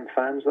REM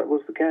fans that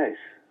was the case.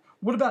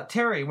 What about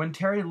Terry? When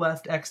Terry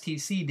left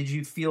XTC, did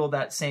you feel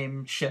that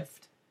same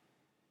shift?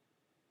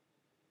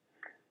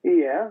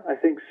 Yeah, I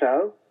think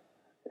so.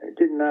 It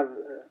didn't have...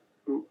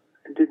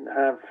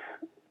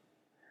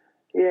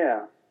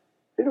 Yeah.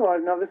 You know,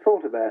 I've never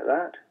thought about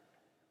that.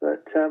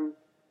 But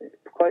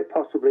quite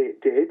possibly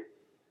it did.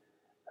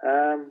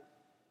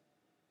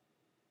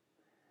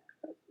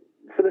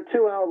 For the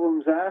 2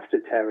 albums after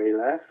Terry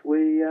left,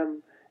 we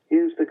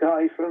used the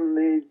guy from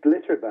the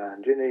Glitter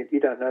band. You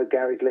don't know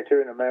Gary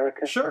Glitter in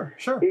America? Sure.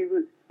 He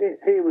was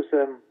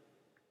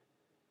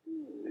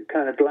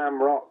kind of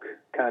glam rock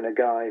kind of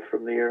guy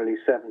from the early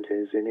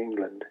 70s in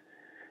England.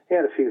 He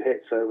had a few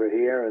hits over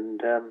here,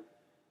 and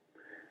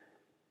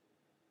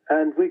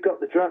we got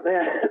the drum.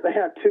 They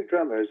had 2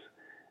 drummers.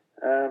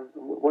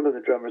 One of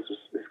the drummers was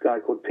this guy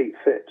called Pete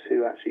Phipps,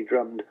 who actually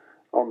drummed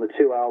on the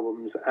 2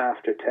 albums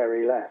after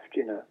Terry left,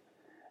 you know.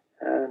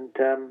 And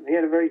he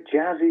had a very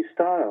jazzy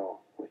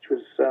style, which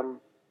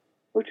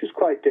was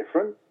quite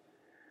different.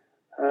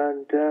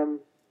 And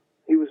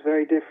he was a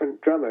very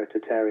different drummer to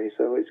Terry,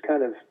 so it's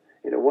kind of,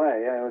 in a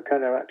way, I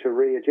kind of had to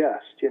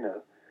readjust, you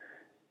know.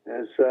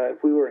 As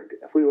if we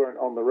weren't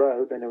on the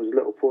road, then there was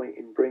little point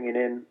in bringing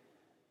in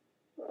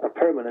a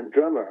permanent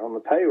drummer on the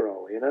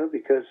payroll, you know,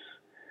 because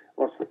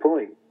what's the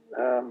point?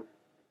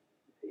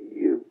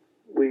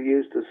 We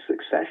used a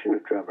succession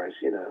of drummers,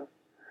 you know.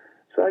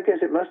 So I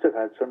guess it must have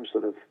had some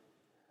sort of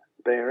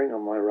bearing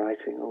on my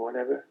writing or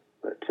whatever.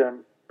 But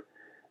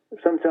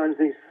sometimes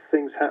these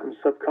things happen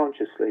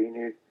subconsciously, and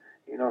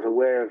you're not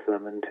aware of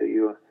them until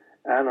you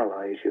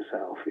analyze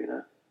yourself, you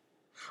know.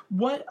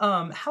 What?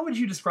 How would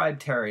you describe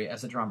Terry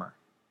as a drummer?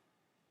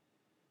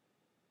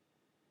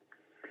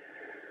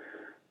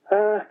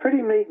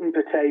 Pretty meat and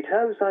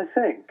potatoes, I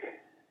think.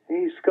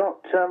 He's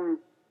got...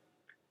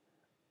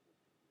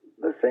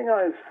 the thing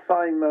I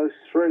find most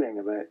thrilling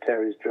about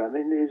Terry's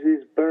drumming is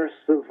his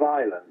bursts of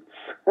violence.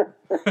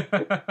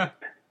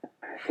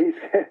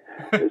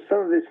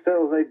 Some of his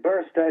fills, they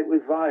burst out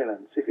with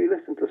violence. If you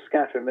listen to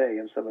Scatter Me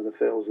and some of the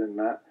fills in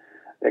that,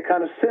 they're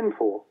kind of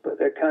simple, but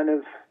they're kind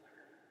of...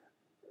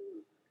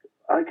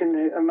 I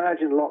can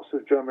imagine lots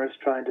of drummers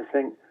trying to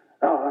think,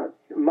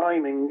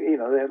 miming, you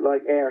know, they're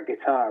like air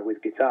guitar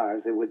with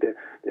guitars. They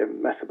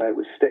mess about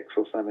with sticks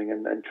or something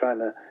and trying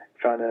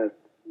to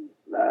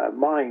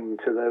mime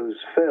to those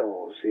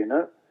fills, you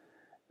know,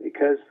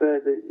 because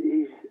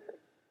he's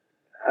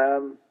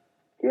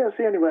it's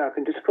the only way I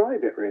can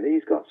describe it, really.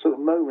 He's got sort of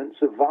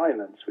moments of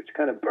violence which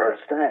kind of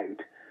burst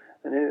out,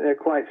 and they're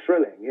quite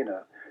thrilling, you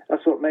know.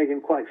 That's what made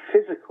him quite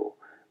physical.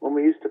 When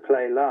we used to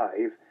play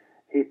live,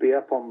 he'd be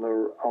up on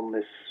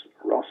this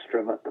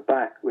rostrum at the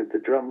back with the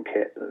drum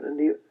kit,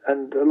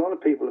 and a lot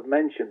of people have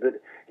mentioned that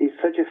he's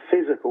such a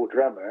physical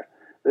drummer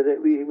that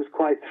he was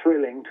quite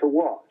thrilling to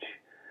watch.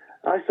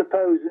 I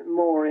suppose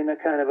more in a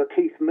kind of a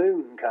Keith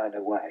Moon kind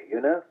of way,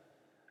 you know.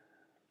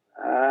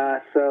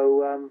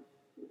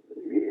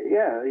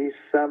 He's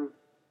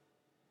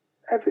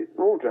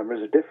all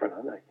drummers are different,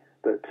 aren't they?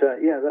 But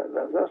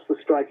that's the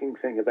striking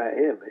thing about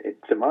him,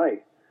 to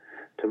my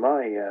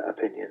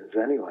opinions,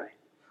 anyway.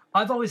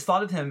 I've always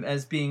thought of him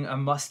as being a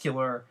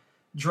muscular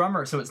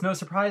drummer, so it's no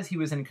surprise he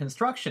was in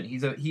Construction.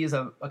 He is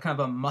a kind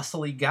of a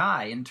muscly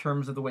guy in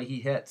terms of the way he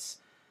hits.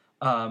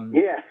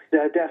 Yes,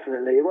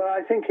 definitely. Well,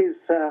 I think his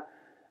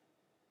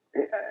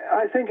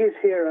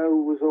hero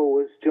was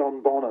always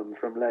John Bonham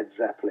from Led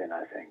Zeppelin.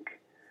 I think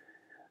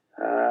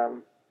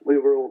we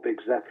were all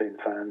big Zeppelin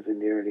fans in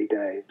the early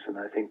days, and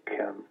I think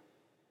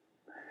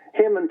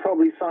him and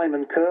probably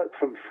Simon Kirke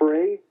from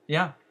Free.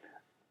 Yeah.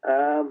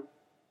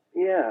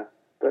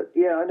 But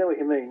I know what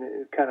you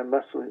mean. Kind of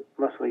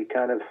muscly,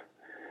 kind of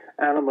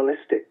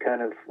animalistic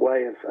kind of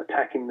way of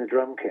attacking the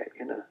drum kit,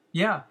 you know.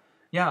 Yeah,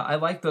 I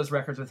like those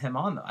records with him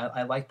on.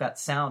 I like that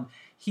sound.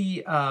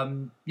 I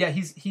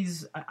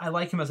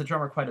like him as a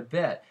drummer quite a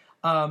bit.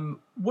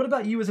 What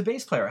about you as a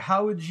bass player?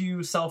 How would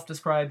you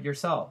self-describe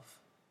yourself?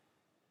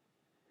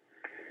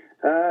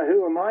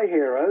 Who are my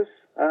heroes?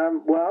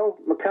 Well,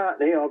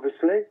 McCartney,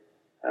 obviously.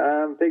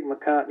 Big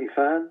McCartney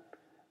fan.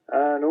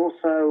 And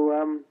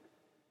also,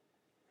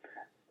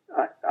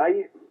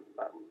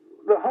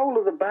 the whole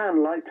of the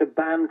band liked a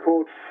band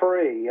called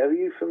Free. Are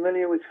you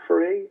familiar with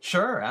Free?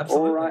 Sure,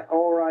 absolutely.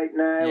 All right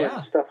now,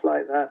 and stuff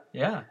like that.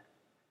 Yeah.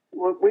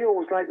 Well, we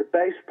always liked the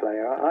bass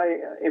player.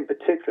 I, in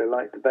particular,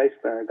 liked the bass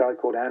player, a guy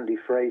called Andy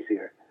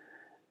Frazier.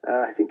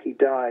 I think he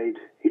died.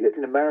 He lived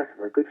in America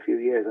for a good few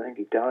years. I think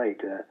he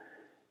died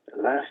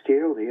last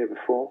year or the year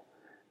before.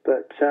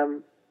 But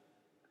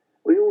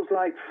we always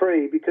liked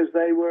Free because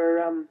they were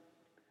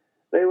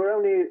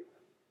only,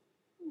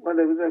 well,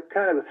 there was a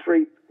kind of a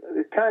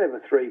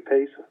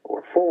three-piece or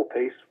a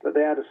four-piece, but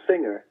they had a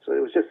singer, so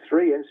it was just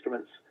three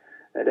instruments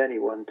at any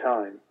one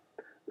time.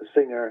 The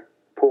singer,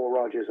 Paul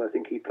Rogers, I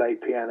think he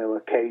played piano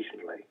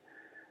occasionally.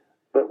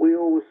 But we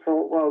always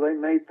thought, well, they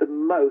made the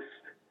most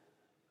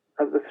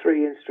of the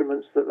three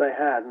instruments that they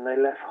had, and they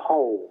left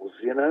holes,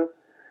 you know?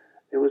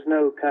 There was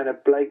no kind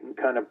of blatant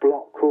kind of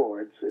block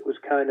chords. It was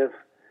kind of,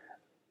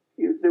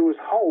 there was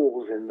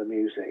holes in the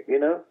music, you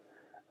know?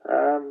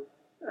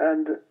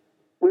 And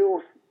we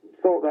all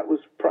thought that was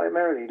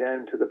primarily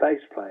down to the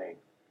bass playing.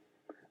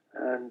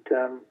 And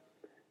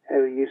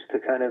how he used to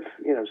kind of,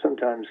 you know,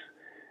 sometimes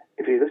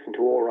if you listen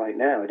to All Right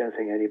Now, I don't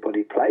think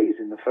anybody plays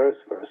in the first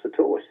verse at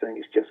all. I think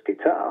it's just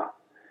guitar.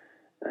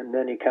 And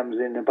then he comes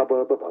in and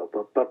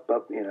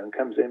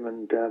comes in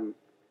and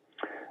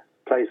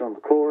plays on the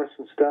chorus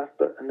and stuff,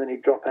 and then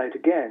he'd drop out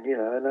again, you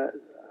know, and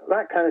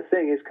that kind of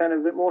thing is kind of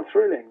a bit more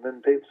thrilling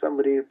than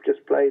somebody who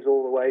just plays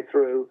all the way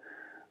through,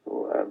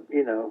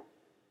 you know,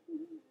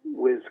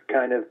 with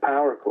kind of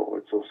power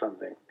chords or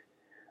something.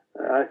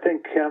 I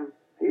think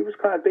he was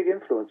quite a big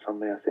influence on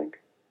me, I think.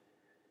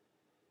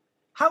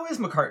 How is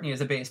McCartney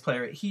as a bass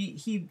player?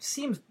 He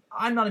seems,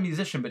 I'm not a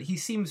musician, but he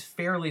seems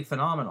fairly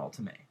phenomenal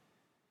to me.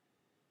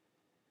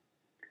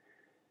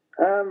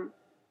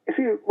 If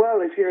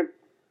you're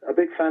a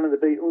big fan of the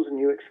Beatles and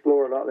you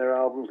explore a lot of their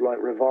albums like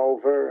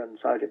Revolver and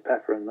Sgt.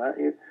 Pepper and that,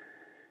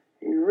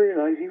 you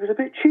realise he was a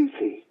bit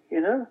cheeky,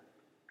 you know?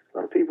 A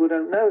lot of people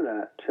don't know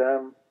that.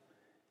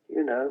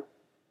 You know,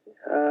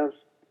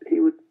 he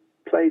would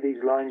play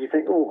these lines, you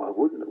think, oh, I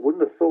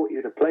wouldn't have thought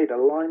you'd have played a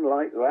line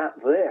like that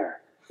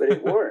there. But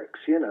it works,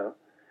 you know.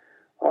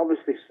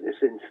 Obviously,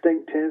 it's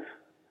instinctive.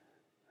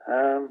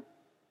 And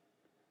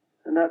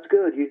that's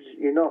good.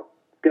 You're not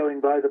going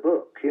by the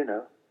book, you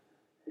know.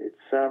 It's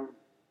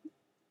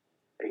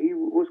he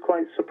was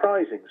quite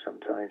surprising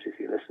sometimes if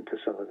you listen to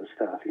some of the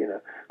stuff, you know.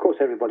 Of course,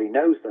 everybody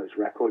knows those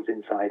records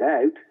inside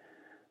out,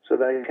 so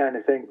they kind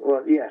of think,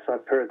 well, yes,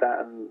 I've heard that,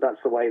 and that's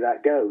the way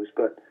that goes.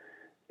 But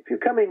if you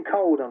come in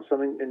cold on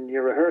something and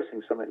you're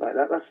rehearsing something like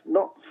that, that's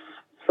not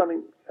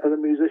something a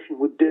musician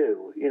would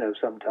do, you know,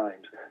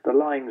 sometimes. The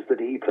lines that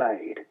he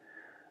played.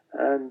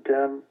 And,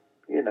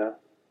 you know,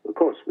 of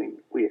course,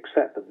 we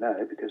accept them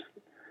now because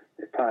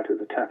they're part of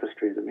the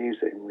tapestry of the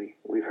music, and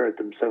we've heard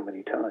them so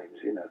many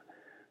times, you know.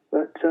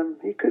 But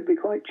he could be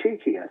quite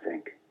cheeky, I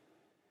think.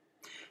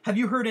 Have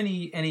you heard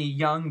any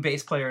young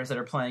bass players that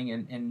are playing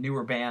in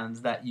newer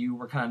bands that you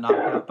were kind of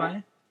knocked out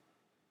by?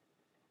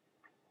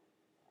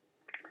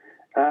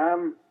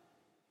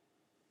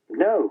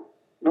 No,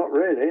 not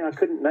really. I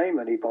couldn't name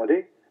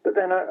anybody. But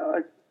then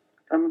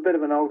I'm a bit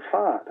of an old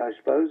fart, I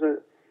suppose.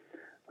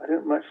 I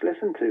don't much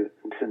listen to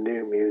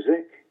new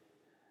music.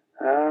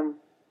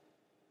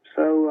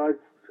 So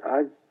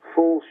I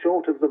fall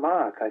short of the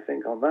mark, I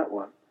think, on that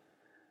one.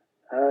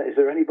 Is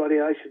there anybody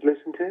I should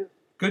listen to?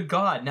 Good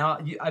God! Now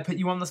I put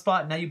you on the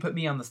spot. Now you put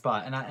me on the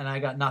spot, and I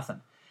got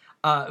nothing.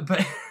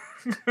 But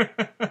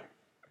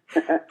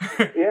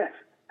yes,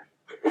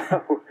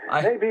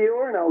 maybe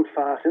you're an old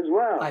fart as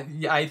well.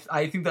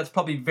 I think that's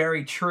probably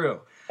very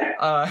true.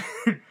 I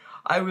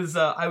was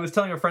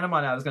telling a friend of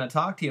mine I was going to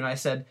talk to you, and I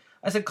said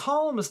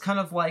Colin was kind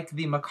of like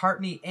the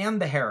McCartney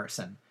and the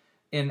Harrison.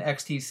 in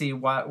XTC,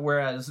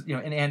 whereas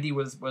and Andy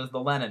was the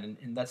Lennon,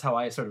 and that's how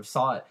I sort of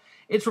saw it.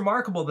 It's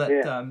remarkable that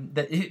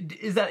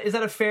is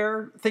that a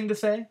fair thing to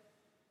say?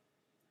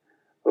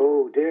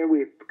 Oh, dare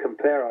we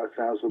compare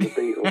ourselves with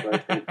the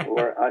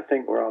Beatles? I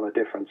think we're on a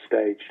different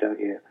stage, don't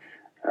you?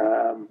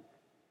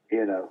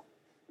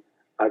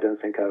 I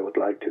don't think I would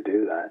like to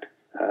do that.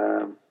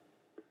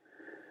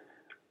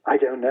 I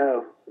don't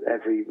know.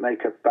 Every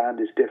makeup band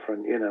is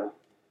different,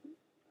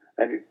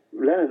 And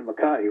Lennon and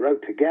McCartney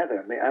wrote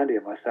together. I mean, Andy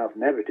and myself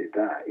never did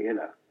that,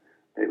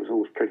 It was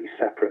always pretty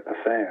separate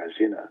affairs,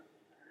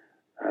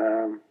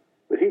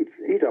 But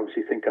he'd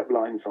obviously think up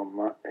lines on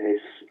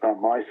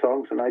my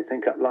songs, and I'd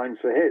think up lines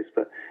for his.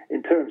 But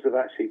in terms of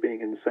actually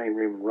being in the same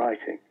room and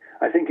writing,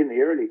 I think in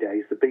the early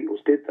days the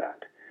Beatles did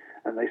that,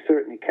 and they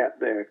certainly kept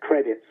their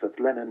credits of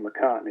Lennon and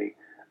McCartney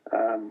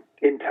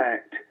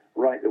intact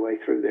right the way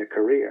through their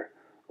career.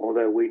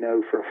 Although we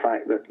know for a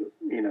fact that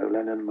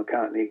Lennon and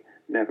McCartney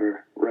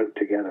never wrote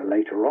together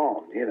later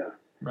on,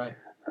 Right.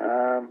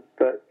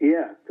 But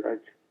yeah,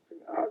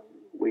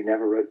 we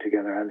never wrote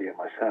together, Andy and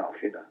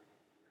myself,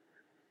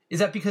 Is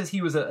that because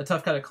he was a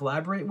tough guy to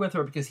collaborate with,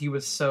 or because he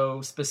was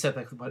so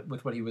specific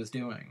with what he was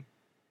doing?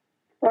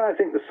 Well, I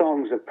think the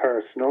songs are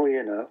personal,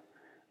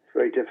 It's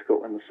very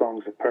difficult when the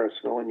songs are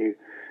personal, and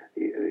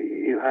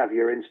you have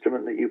your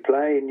instrument that you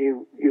play, and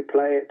you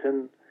play it,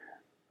 and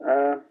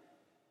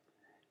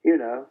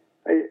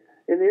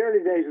in the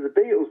early days of the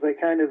Beatles, they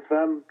kind of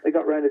they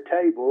got around a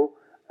table,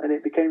 and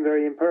it became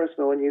very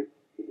impersonal, and you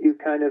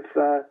kind of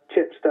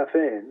chip stuff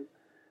in.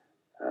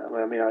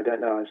 I mean, I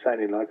don't know. I'm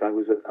sounding like I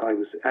was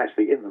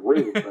actually in the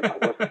room, but I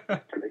wasn't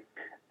actually.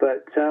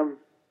 But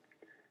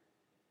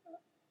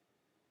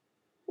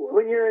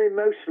when you're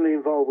emotionally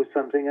involved with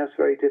something, that's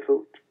very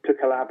difficult to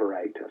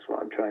collaborate. That's what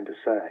I'm trying to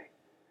say.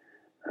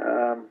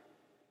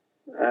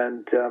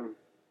 And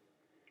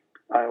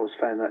I always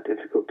found that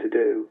difficult to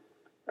do.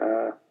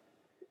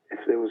 If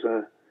there was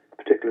a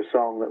particular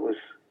song that was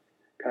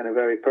kind of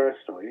very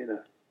personal,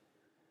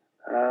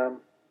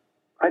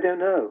 I don't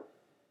know.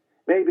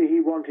 Maybe he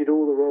wanted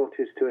all the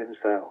royalties to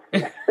himself.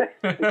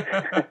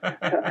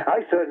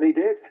 I certainly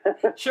did.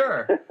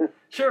 Sure.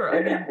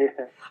 I mean,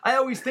 I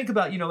always think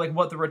about, like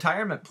what the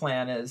retirement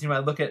plan is. I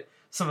look at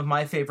some of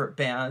my favorite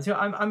bands.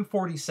 I'm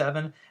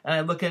 47, and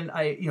I look at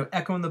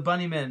Echo and the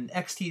Bunnymen,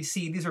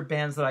 XTC. These are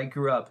bands that I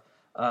grew up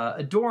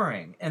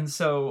adoring, and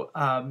so.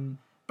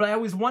 But I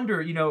always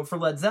wonder, for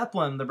Led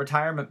Zeppelin, the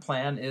retirement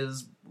plan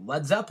is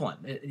Led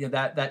Zeppelin.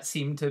 That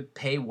seemed to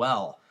pay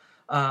well.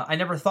 I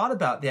never thought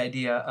about the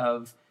idea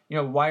of,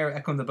 why are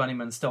Echo and the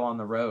Bunnymen still on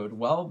the road?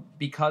 Well,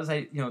 because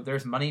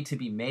there's money to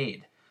be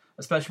made,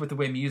 especially with the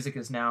way music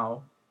is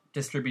now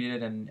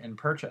distributed and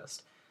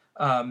purchased.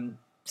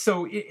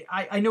 So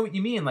I know what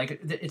you mean.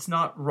 Like, it's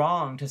not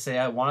wrong to say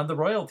I wanted the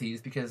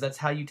royalties, because that's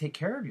how you take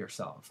care of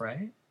yourself,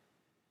 right?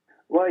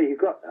 Well,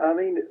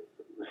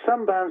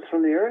 some bands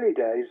from the early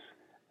days,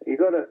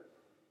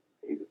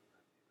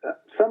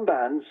 some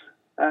bands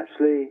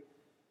actually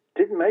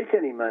didn't make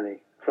any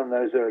money from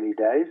those early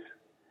days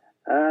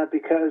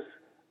because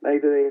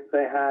maybe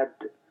they had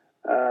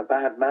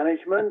bad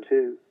management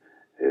who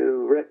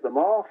ripped them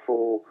off,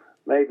 or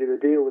maybe the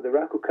deal with the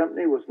record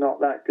company was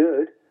not that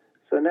good.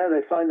 So now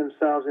they find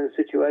themselves in a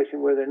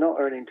situation where they're not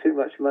earning too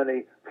much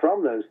money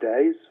from those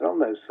days, from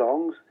those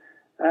songs,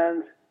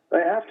 and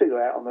they have to go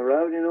out on the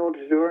road in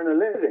order to earn a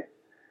living.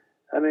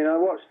 I mean, I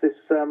watched this.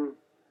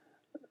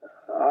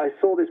 I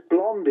saw this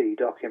Blondie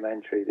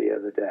documentary the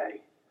other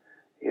day,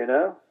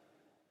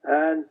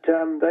 and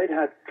they'd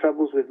had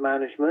troubles with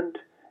management,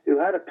 who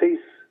had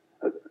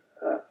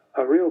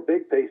a real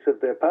big piece of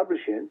their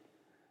publishing.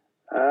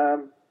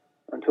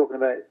 I'm talking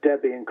about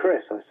Debbie and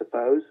Chris, I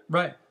suppose.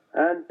 Right.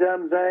 And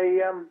they're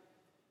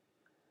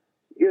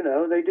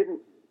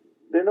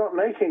not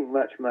making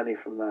much money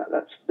from that.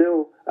 That's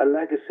still a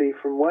legacy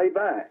from way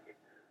back.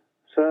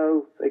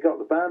 So they got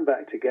the band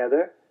back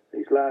together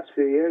these last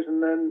few years,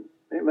 and then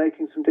they're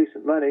making some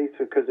decent money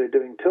because they're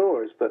doing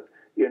tours. But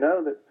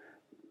that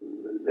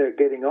they're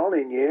getting on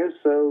in years,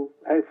 so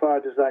how far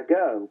does that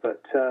go?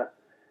 But a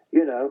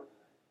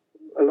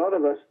lot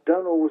of us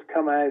don't always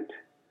come out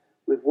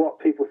with what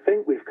people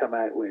think we've come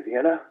out with,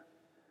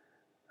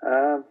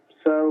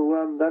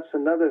 So that's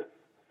another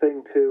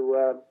thing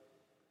to,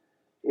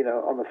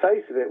 on the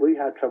face of it, we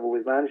had trouble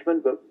with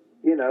management, but,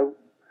 we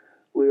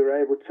were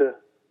able to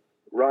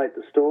ride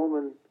the storm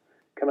and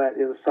come out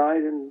the other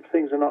side, and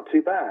things are not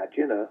too bad,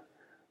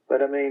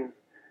 But I mean,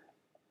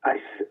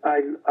 I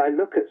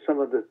look at some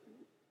of the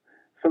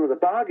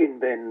bargain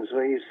bins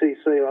where you see,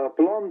 say, a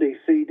Blondie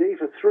CD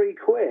for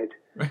 £3,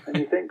 and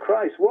you think,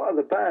 Christ, what are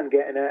the band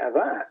getting out of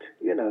that?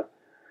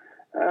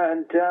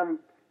 And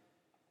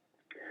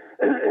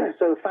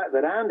so the fact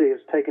that Andy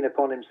has taken it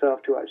upon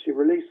himself to actually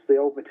release the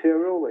old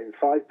material in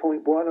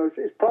 5.1,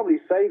 it's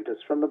probably saved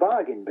us from the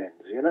bargain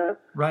bins,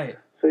 Right.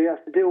 So you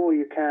have to do all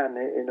you can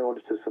in order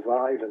to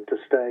survive and to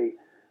stay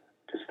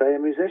a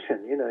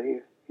musician.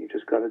 You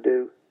just got to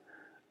do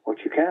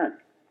what you can.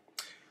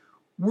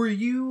 Were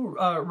you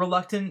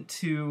reluctant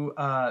to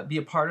be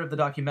a part of the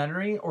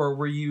documentary, or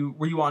were you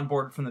on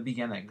board from the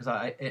beginning?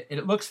 Because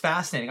it looks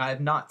fascinating. I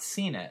have not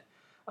seen it,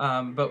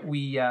 but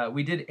we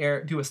did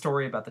do a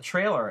story about the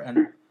trailer,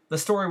 and the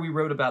story we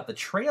wrote about the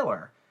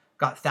trailer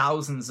got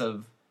thousands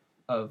of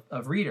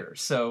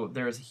readers. So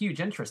there's a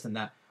huge interest in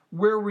that.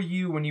 Where were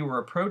you when you were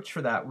approached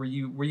for that? Were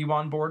you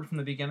on board from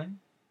the beginning?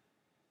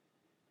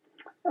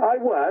 I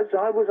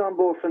was on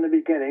board from the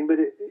beginning, but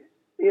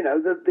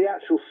the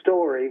actual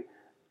story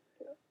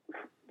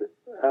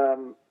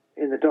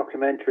in the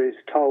documentary is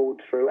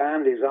told through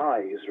Andy's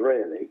eyes,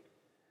 really,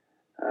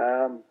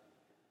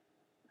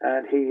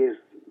 and he is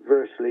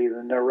virtually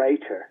the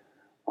narrator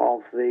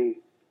of the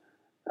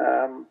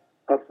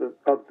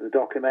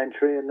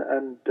documentary,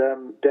 and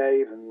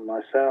Dave and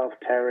myself,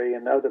 Terry,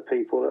 and other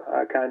people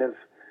are kind of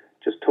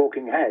just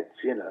talking heads,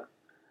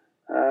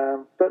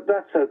 But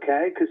that's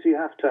okay, because you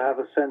have to have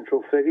a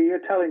central figure. You're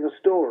telling a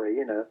story,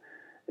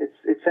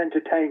 It's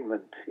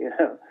entertainment,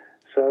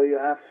 So you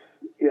have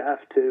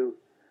to.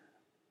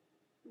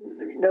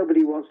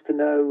 Nobody wants to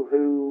know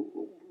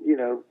who,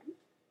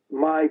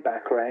 my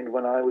background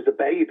when I was a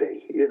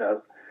baby,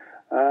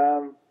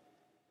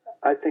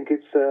 I think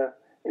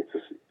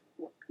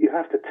you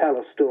have to tell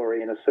a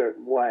story in a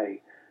certain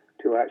way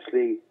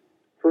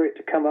for it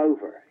to come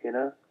over,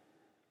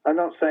 I'm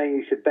not saying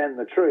you should bend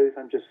the truth.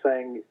 I'm just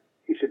saying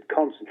you should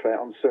concentrate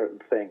on certain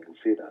things,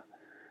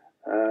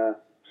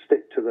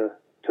 stick to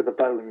the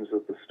bones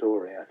of the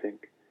story, I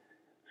think.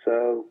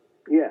 So,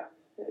 yeah.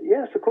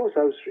 Yes, of course,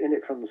 I was in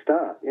it from the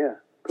start. Yeah,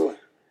 of course.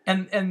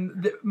 And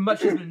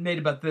much has been made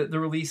about the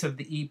release of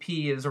the EP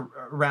is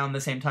around the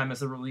same time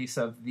as the release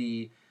of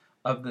the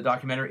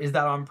documentary. Is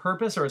that on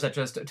purpose, or is that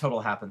just a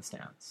total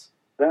happenstance?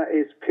 That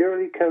is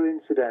purely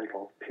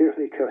coincidental.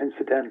 Purely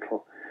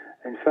coincidental.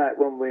 In fact,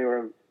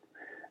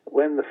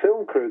 when the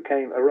film crew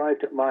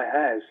arrived at my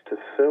house to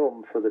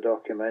film for the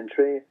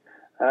documentary,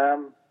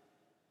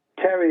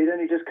 Terry had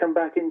only just come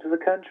back into the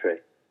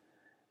country,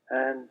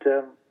 and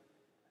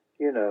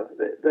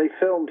they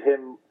filmed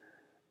him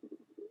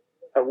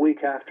a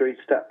week after he'd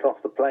stepped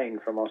off the plane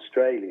from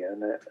Australia,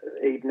 and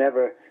he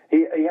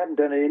hadn't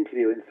done an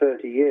interview in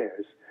 30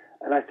 years,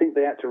 and I think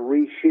they had to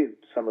reshoot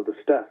some of the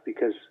stuff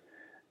because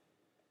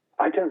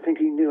I don't think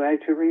he knew how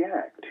to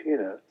react.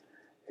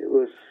 It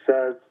was.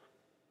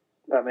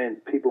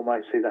 People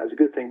might see that as a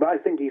good thing, but I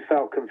think he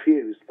felt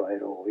confused by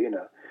it all,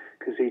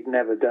 because he'd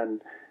never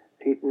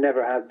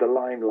had the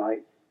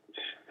limelight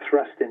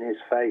thrust in his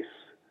face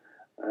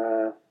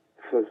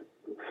for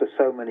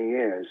so many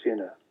years,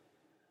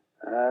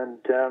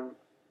 And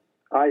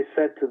I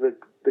said to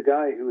the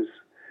guy who was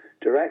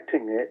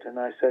directing it, and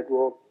I said,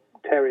 well,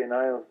 Terry and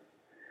I are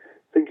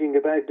thinking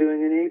about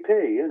doing an EP,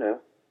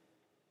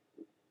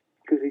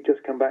 because he'd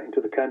just come back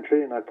into the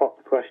country, and I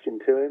popped the question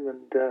to him,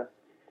 and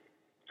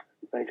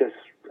I just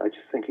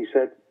think he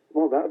said,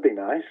 well, that would be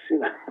nice,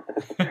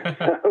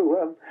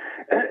 So,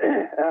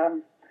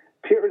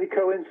 purely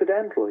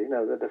coincidental,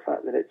 the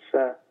fact that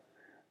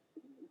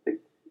it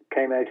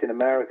came out in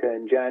America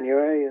in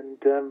January,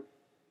 and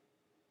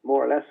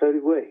more or less so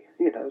did we,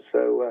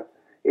 So,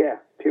 yeah,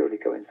 purely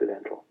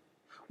coincidental.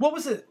 What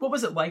was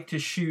it like to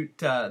shoot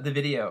the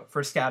video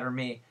for Scatter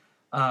Me?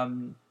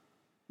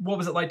 What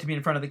was it like to be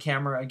in front of the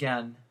camera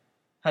again?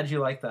 How did you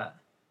like that?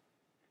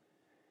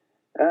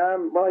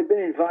 Well, I've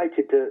been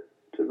invited to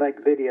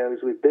make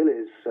videos with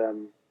Billy's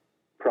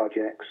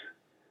projects.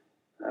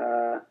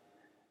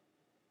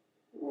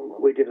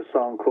 We did a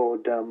song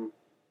called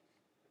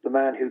The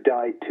Man Who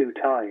Died Two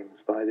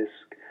Times by this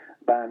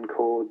band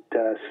called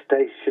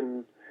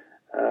Station...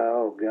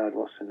 oh, God,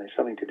 what's the name?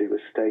 Something to do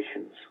with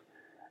stations.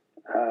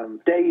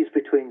 Days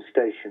Between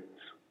Stations.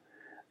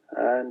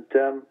 And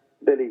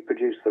Billy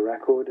produced the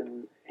record,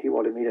 and he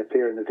wanted me to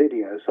appear in the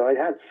video. So I'd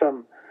had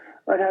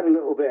a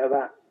little bit of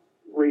that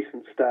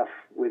recent stuff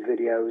with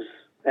videos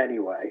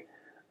anyway,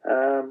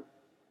 and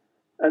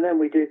then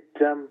we did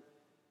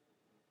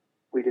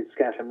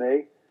Scatter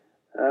Me.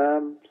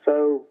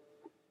 So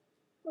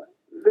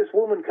this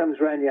woman comes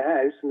round your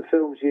house and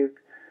films you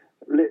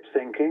lip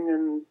syncing,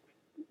 and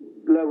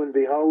lo and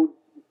behold,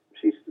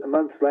 a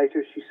month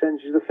later she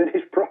sends you the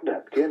finished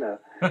product. So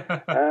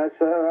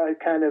I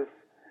kind of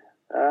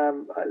I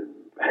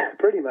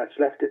pretty much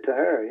left it to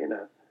her.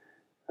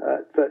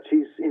 But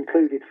she's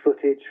included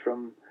footage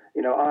from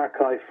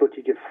archive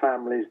footage of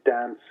families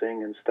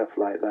dancing and stuff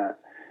like that,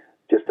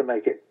 just to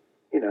make it,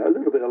 a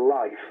little bit of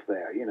life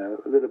there,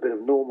 a little bit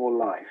of normal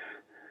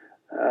life.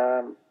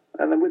 And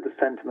then with the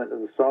sentiment of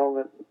the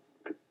song,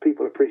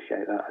 people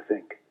appreciate that, I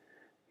think.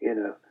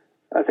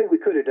 I think we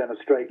could have done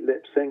a straight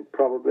lip sync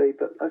probably,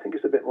 but I think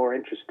it's a bit more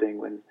interesting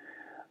when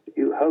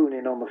you hone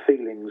in on the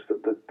feelings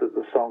that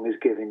the song is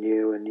giving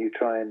you, and you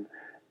try and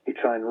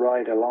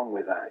ride along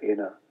with that,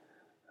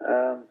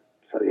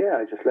 So yeah,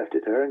 I just left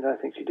it to her, and I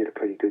think she did a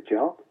pretty good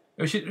job.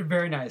 She did a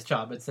very nice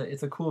job. It's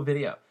a cool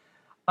video.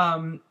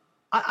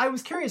 I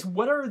was curious,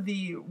 what are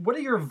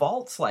your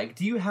vaults like?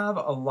 Do you have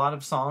a lot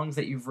of songs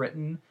that you've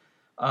written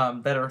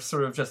that are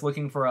sort of just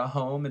looking for a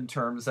home in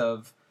terms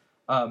of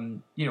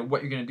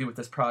what you're going to do with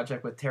this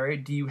project with Terry.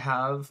 Do you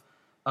have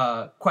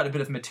quite a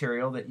bit of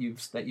material that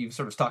you've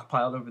sort of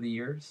stockpiled over the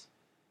years?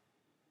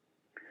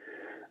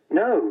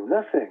 No,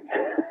 nothing.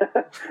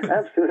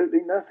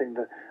 Absolutely nothing.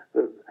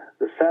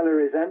 The cellar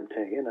is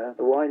empty. The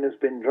wine has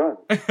been drunk.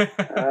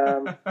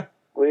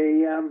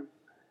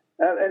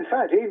 In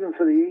fact, even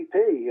for the EP,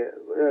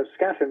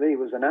 Scatter Me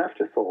was an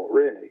afterthought.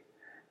 Really,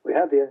 we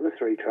had the other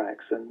 3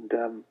 tracks, and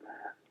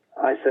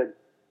I said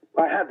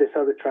I had this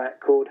other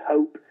track called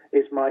 "Hope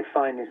Is My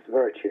Finest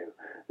Virtue."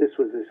 This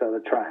was this other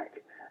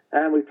track,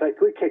 and we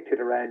kicked it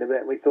around a bit.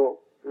 And we thought,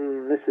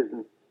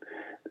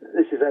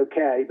 this is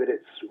okay, but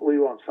we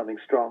want something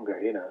stronger,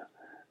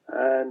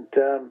 And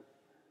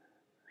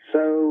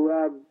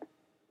so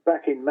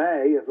back in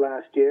May of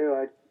last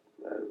year, it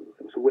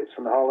was a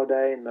Whitsun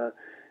holiday, and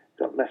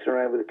got messing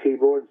around with the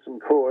keyboard and some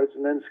chords,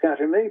 and then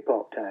Scatter Me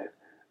popped out,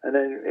 and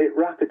then it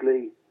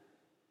rapidly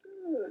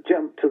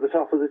jumped to the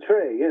top of the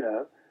tree.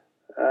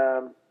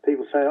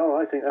 People say, "Oh,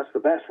 I think that's the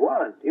best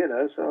one," So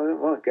I thought, "Oh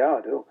my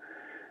God!"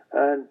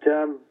 And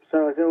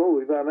so I thought,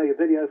 we better make a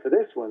video for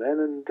this one then,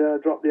 and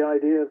drop the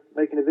idea of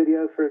making a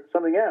video for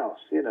something else,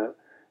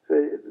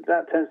 So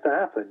that tends to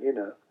happen,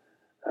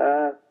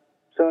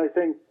 So I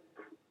think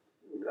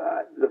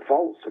the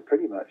faults are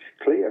pretty much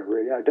clear,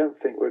 really. I don't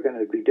think we're going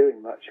to be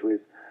doing much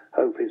with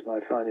Hope Is My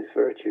Finest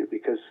Virtue,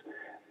 because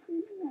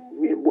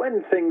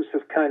when things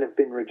have kind of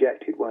been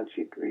rejected once,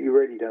 you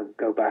really don't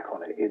go back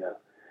on it,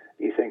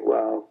 You think,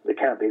 well, they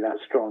can't be that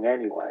strong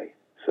anyway.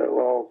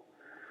 So,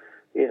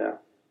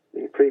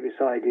 the previous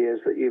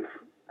ideas that you've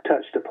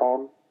touched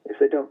upon, if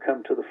they don't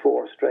come to the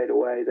fore straight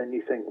away, then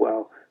you think,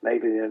 well,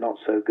 maybe they're not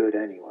so good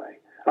anyway.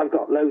 I've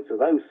got loads of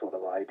those sort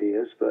of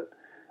ideas, but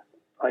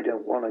I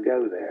don't want to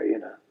go there,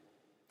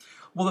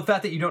 Well, the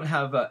fact that you don't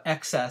have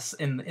excess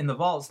in the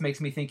vaults makes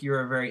me think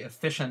you're a very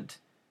efficient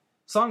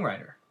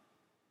songwriter.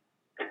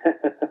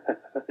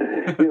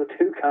 You're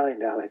too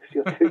kind, Alex.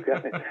 You're too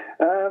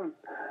kind.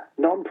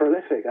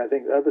 Non-prolific, I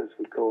think others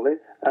would call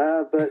it.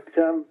 But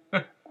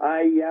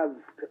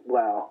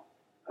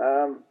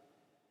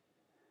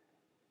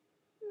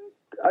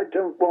I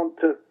don't want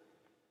to.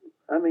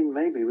 I mean,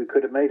 maybe we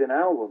could have made an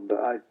album, but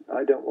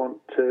I don't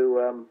want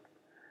to.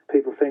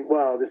 People think,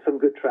 well, there's some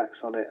good tracks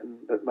on it,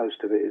 but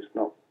most of it is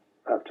not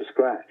up to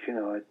scratch.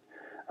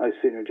 I'd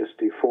sooner just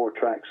do 4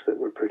 tracks that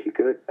were pretty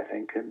good, I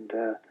think, and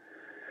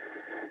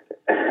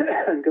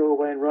and go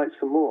away and write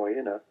some more.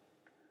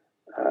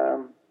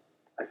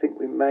 I think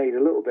we made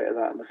a little bit of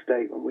that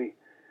mistake when we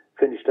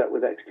finished up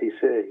with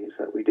XTC, is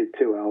that we did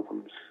 2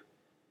 albums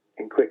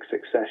in quick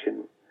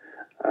succession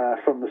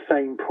from the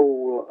same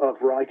pool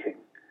of writing,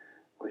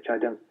 which I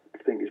don't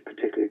think is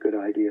particularly a good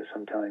idea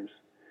sometimes.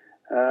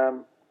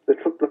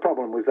 The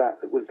problem with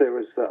that was there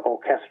was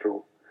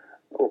orchestral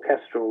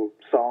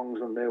songs,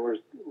 and there was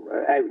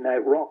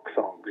out-and-out rock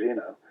songs,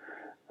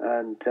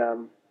 and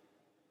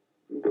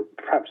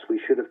perhaps we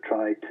should have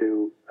tried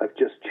to have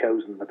just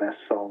chosen the best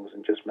songs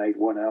and just made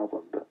one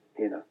album, but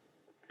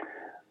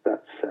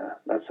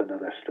that's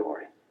another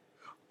story.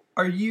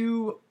 Are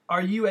you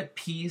at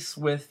peace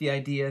with the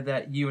idea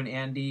that you and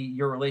Andy,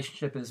 your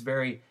relationship is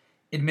very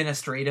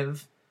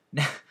administrative,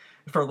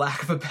 for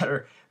lack of a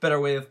better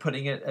way of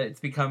putting it? It's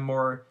become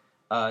more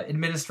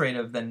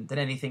administrative than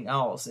anything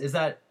else.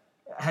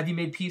 Have you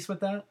made peace with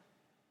that?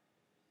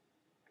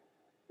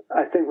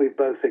 I think we've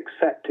both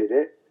accepted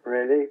it,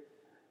 really.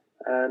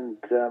 And,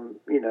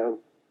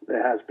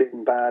 there has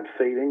been bad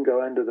feeling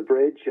go under the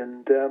bridge,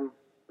 and,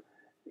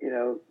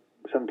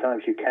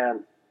 sometimes you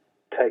can't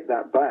take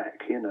that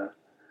back,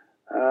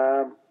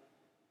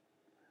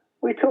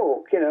 We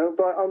talk,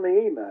 but on the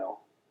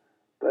email,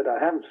 but I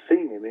haven't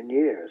seen him in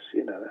years,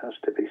 it has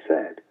to be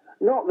said.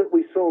 Not that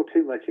we saw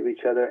too much of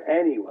each other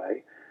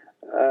anyway,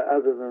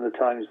 other than the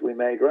times we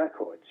made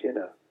records,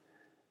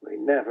 We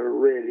never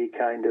really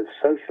kind of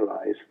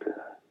socialized.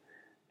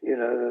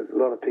 A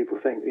lot of people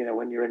think,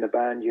 when you're in a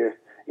band, you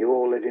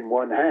all live in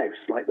one house,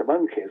 like the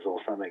Monkees or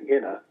something,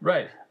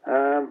 Right.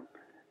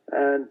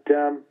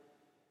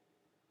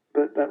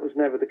 But that was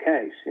never the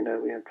case.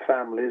 We had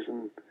families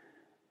and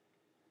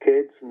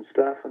kids and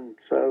stuff, and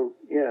so,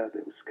 it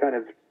was kind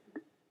of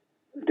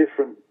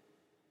different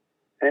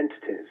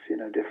entities,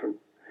 different,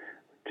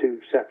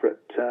 2 separate,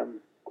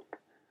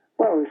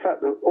 in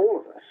fact, all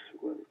of us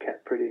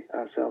kept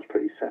ourselves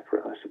pretty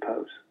separate, I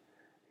suppose.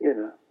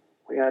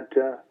 We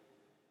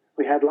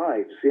had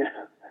lives,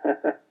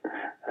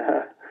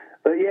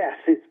 but yes,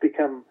 it's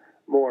become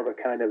more of a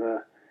kind of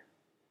an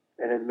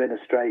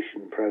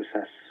administration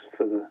process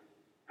for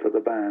the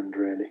band,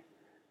 really.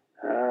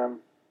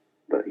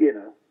 But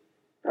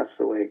that's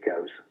the way it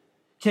goes.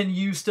 Can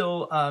you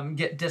still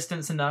get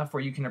distance enough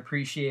where you can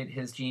appreciate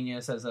his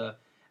genius as a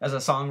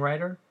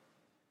songwriter?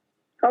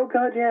 Oh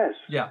God, yes.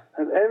 Yeah.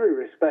 I have every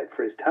respect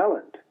for his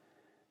talent,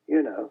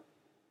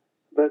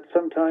 But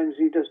sometimes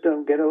you just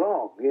don't get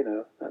along,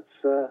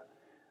 That's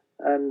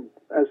and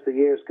as the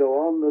years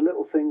go on, the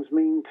little things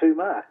mean too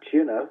much,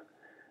 You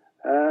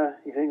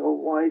think,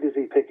 why does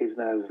he pick his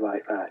nose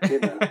like that,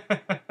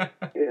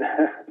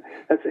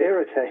 That's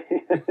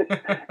irritating.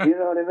 You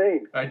know what I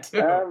mean? I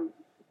do.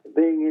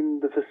 Being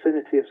in the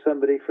vicinity of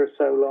somebody for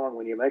so long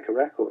when you make a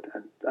record,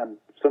 and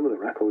some of the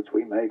records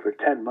we made were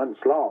 10 months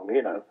long,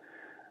 you know.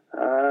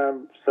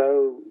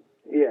 So,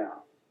 yeah,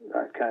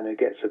 that kind of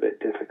gets a bit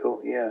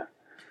difficult, yeah.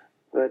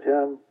 But,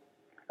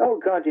 oh,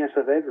 God, yes,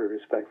 I've every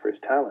respect for his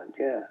talent,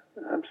 yeah,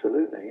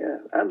 absolutely, yeah.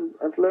 And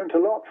I've learned a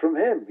lot from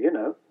him, you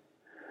know.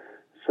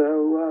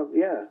 So,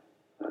 yeah,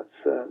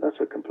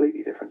 that's a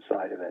completely different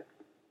side of it.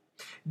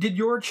 Did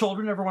your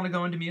children ever want to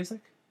go into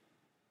music?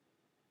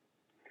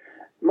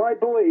 My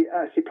boy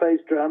actually plays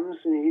drums,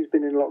 and he's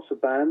been in lots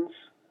of bands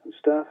and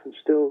stuff, and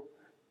still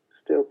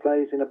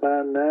plays in a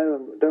band now.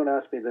 And don't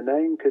ask me the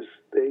name, because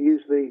they're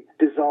usually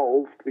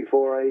dissolved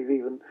before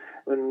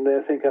when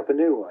they think up a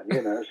new one,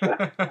 you know.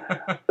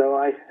 So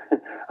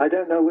I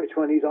don't know which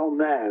one he's on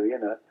now, you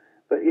know.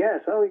 But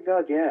yes, oh my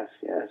God, yes,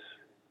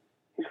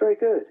 he's very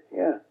good,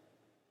 yeah.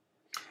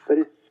 But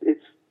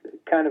it's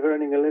kind of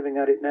earning a living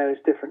at it now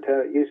is different to how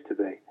it used to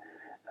be.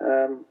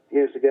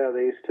 Years ago,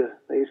 they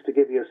used to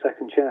give you a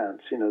second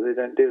chance. You know, they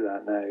don't do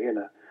that now. You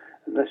know,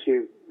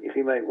 if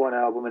you make one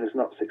album and it's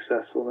not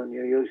successful, then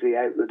you're usually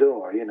out the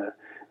door. You know,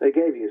 they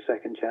gave you a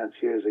second chance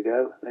years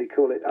ago. They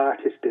call it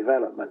artist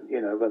development.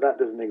 You know, but that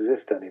doesn't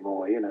exist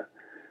anymore. You know,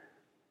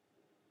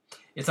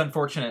 it's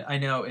unfortunate. I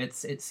know it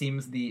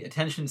seems the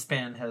attention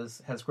span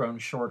has grown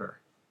shorter.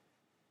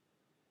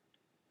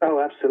 Oh,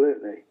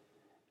 absolutely.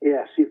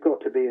 Yes, you've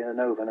got to be an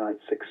overnight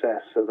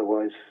success,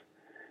 otherwise,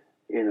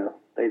 you know,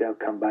 they don't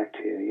come back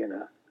to you, you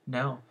know.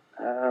 No.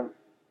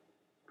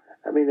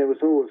 I mean, there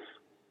was always...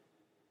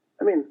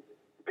 I mean,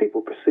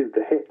 people pursued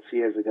the hits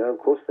years ago, of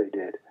course they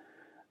did.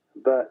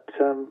 But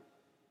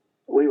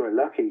we were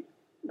lucky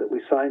that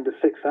we signed a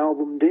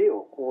 6-album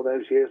deal all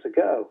those years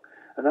ago.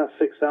 And that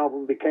 6th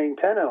album became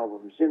 10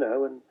 albums, you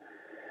know. And,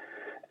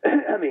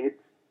 I mean,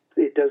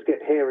 it does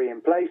get hairy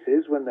in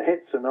places when the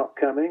hits are not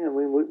coming. And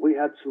we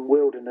had some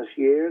wilderness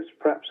years,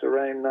 perhaps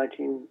around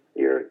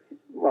 84,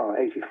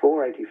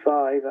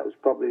 85. That was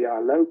probably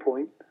our low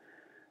point.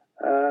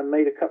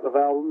 Made a couple of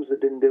albums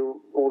that didn't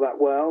do all that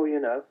well, you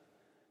know.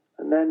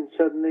 And then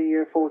suddenly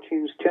your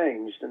fortunes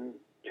change and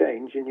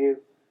you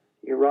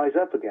rise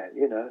up again,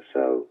 you know.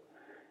 So,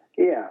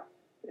 yeah,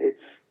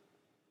 it's...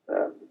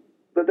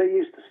 but they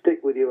used to stick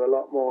with you a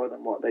lot more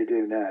than what they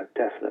do now,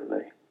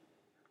 definitely.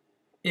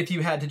 If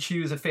you had to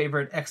choose a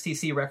favorite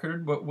XTC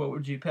record, what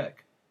would you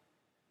pick?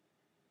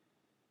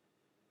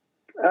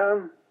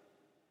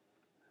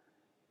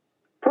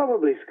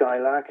 Probably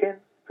Skylarking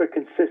for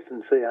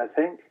consistency, I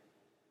think.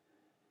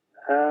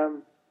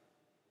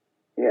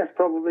 Yes,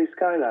 probably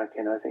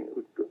Skylarking, I think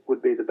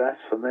would be the best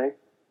for me.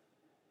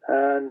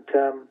 And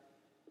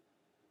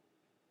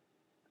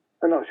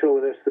I'm not sure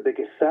whether it's the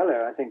biggest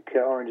seller. I think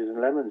Oranges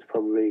and Lemons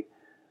probably...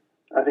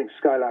 I think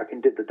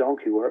Skylarking did the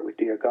donkey work with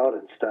Dear God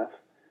and stuff.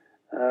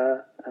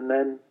 And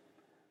then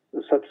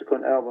the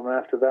subsequent album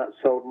after that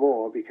sold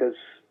more because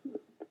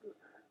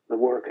the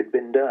work had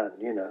been done,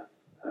 you know.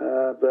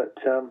 But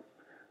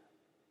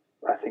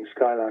I think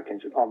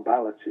Skylarking, on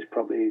balance, is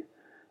probably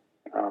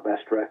our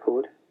best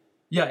record.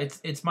 Yeah,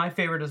 it's my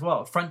favorite as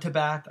well. Front to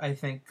back, I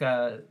think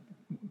the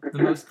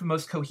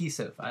most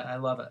cohesive. I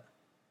love it.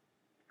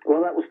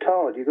 Well, that was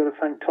Todd. You've got to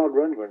thank Todd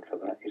Rundgren for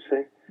that, you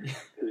see.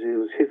 Because it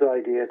was his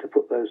idea to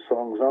put those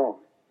songs on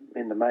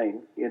in the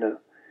main, you know.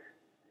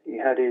 He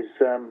had his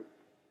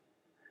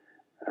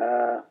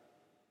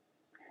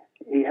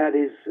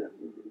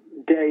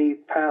day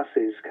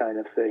passes kind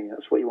of thing.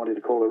 That's what he wanted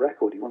to call the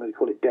record. He wanted to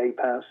call it Day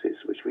Passes,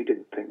 which we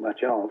didn't think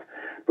much of.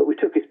 But we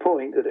took his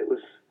point that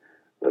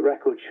the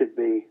record should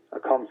be a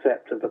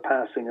concept of the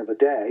passing of a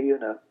day, you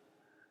know.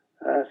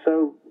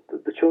 So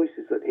the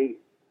choices that he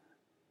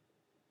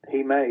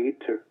made,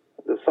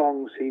 the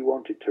songs he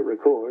wanted to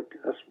record,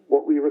 that's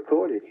what we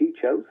recorded. He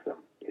chose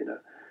them, you know.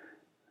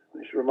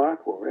 It's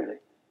remarkable, really.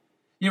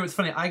 You know, it's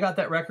funny. I got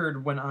that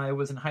record when I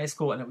was in high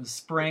school, and it was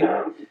spring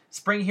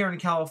here in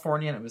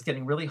California, and it was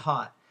getting really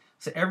hot.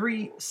 So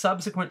every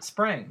subsequent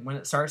spring, when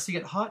it starts to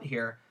get hot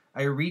here,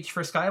 I reach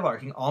for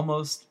Skylarking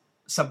almost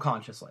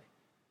subconsciously.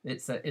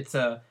 It's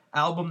a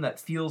album that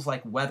feels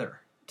like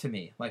weather to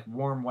me, like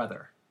warm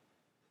weather.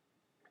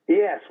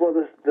 Yes, well,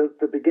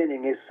 the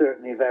beginning is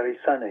certainly very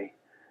sunny,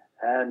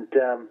 and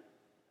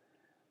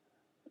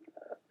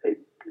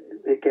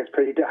it gets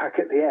pretty dark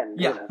at the end.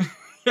 Yeah, you know?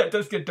 Yeah, it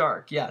does get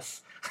dark.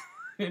 Yes.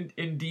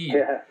 Indeed.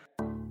 Yeah.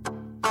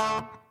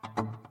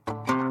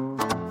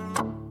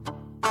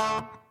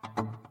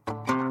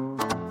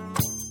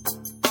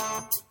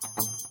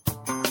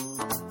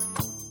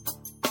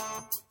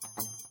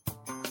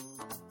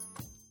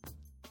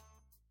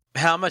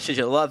 How much did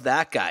you love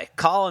that guy?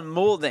 Colin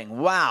Moulding.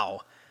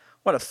 Wow.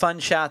 What a fun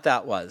chat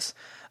that was.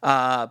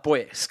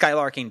 Boy,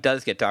 Skylarking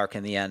does get dark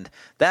in the end.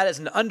 That is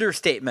an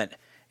understatement.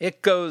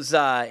 It goes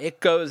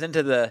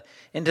into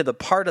the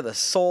part of the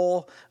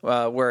soul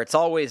where it's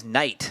always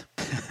night.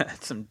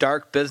 It's some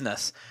dark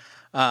business.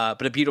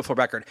 But a beautiful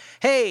record.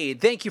 Hey,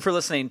 thank you for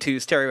listening to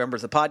Stereo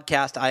Embers, the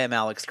podcast. I am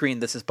Alex Green.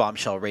 This is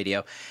Bombshell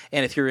Radio.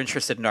 And if you're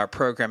interested in our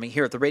programming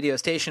here at the radio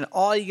station,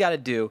 all you got to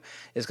do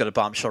is go to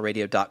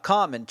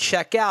bombshellradio.com and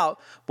check out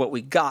what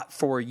we got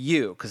for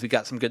you, because we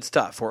got some good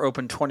stuff. We're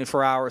open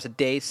 24 hours a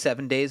day,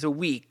 7 days a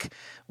week.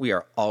 We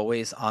are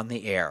always on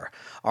the air.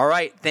 All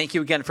right, thank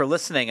you again for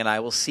listening, and I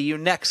will see you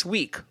next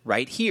week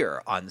right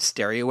here on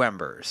Stereo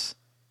Embers,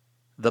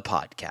 the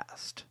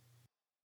podcast.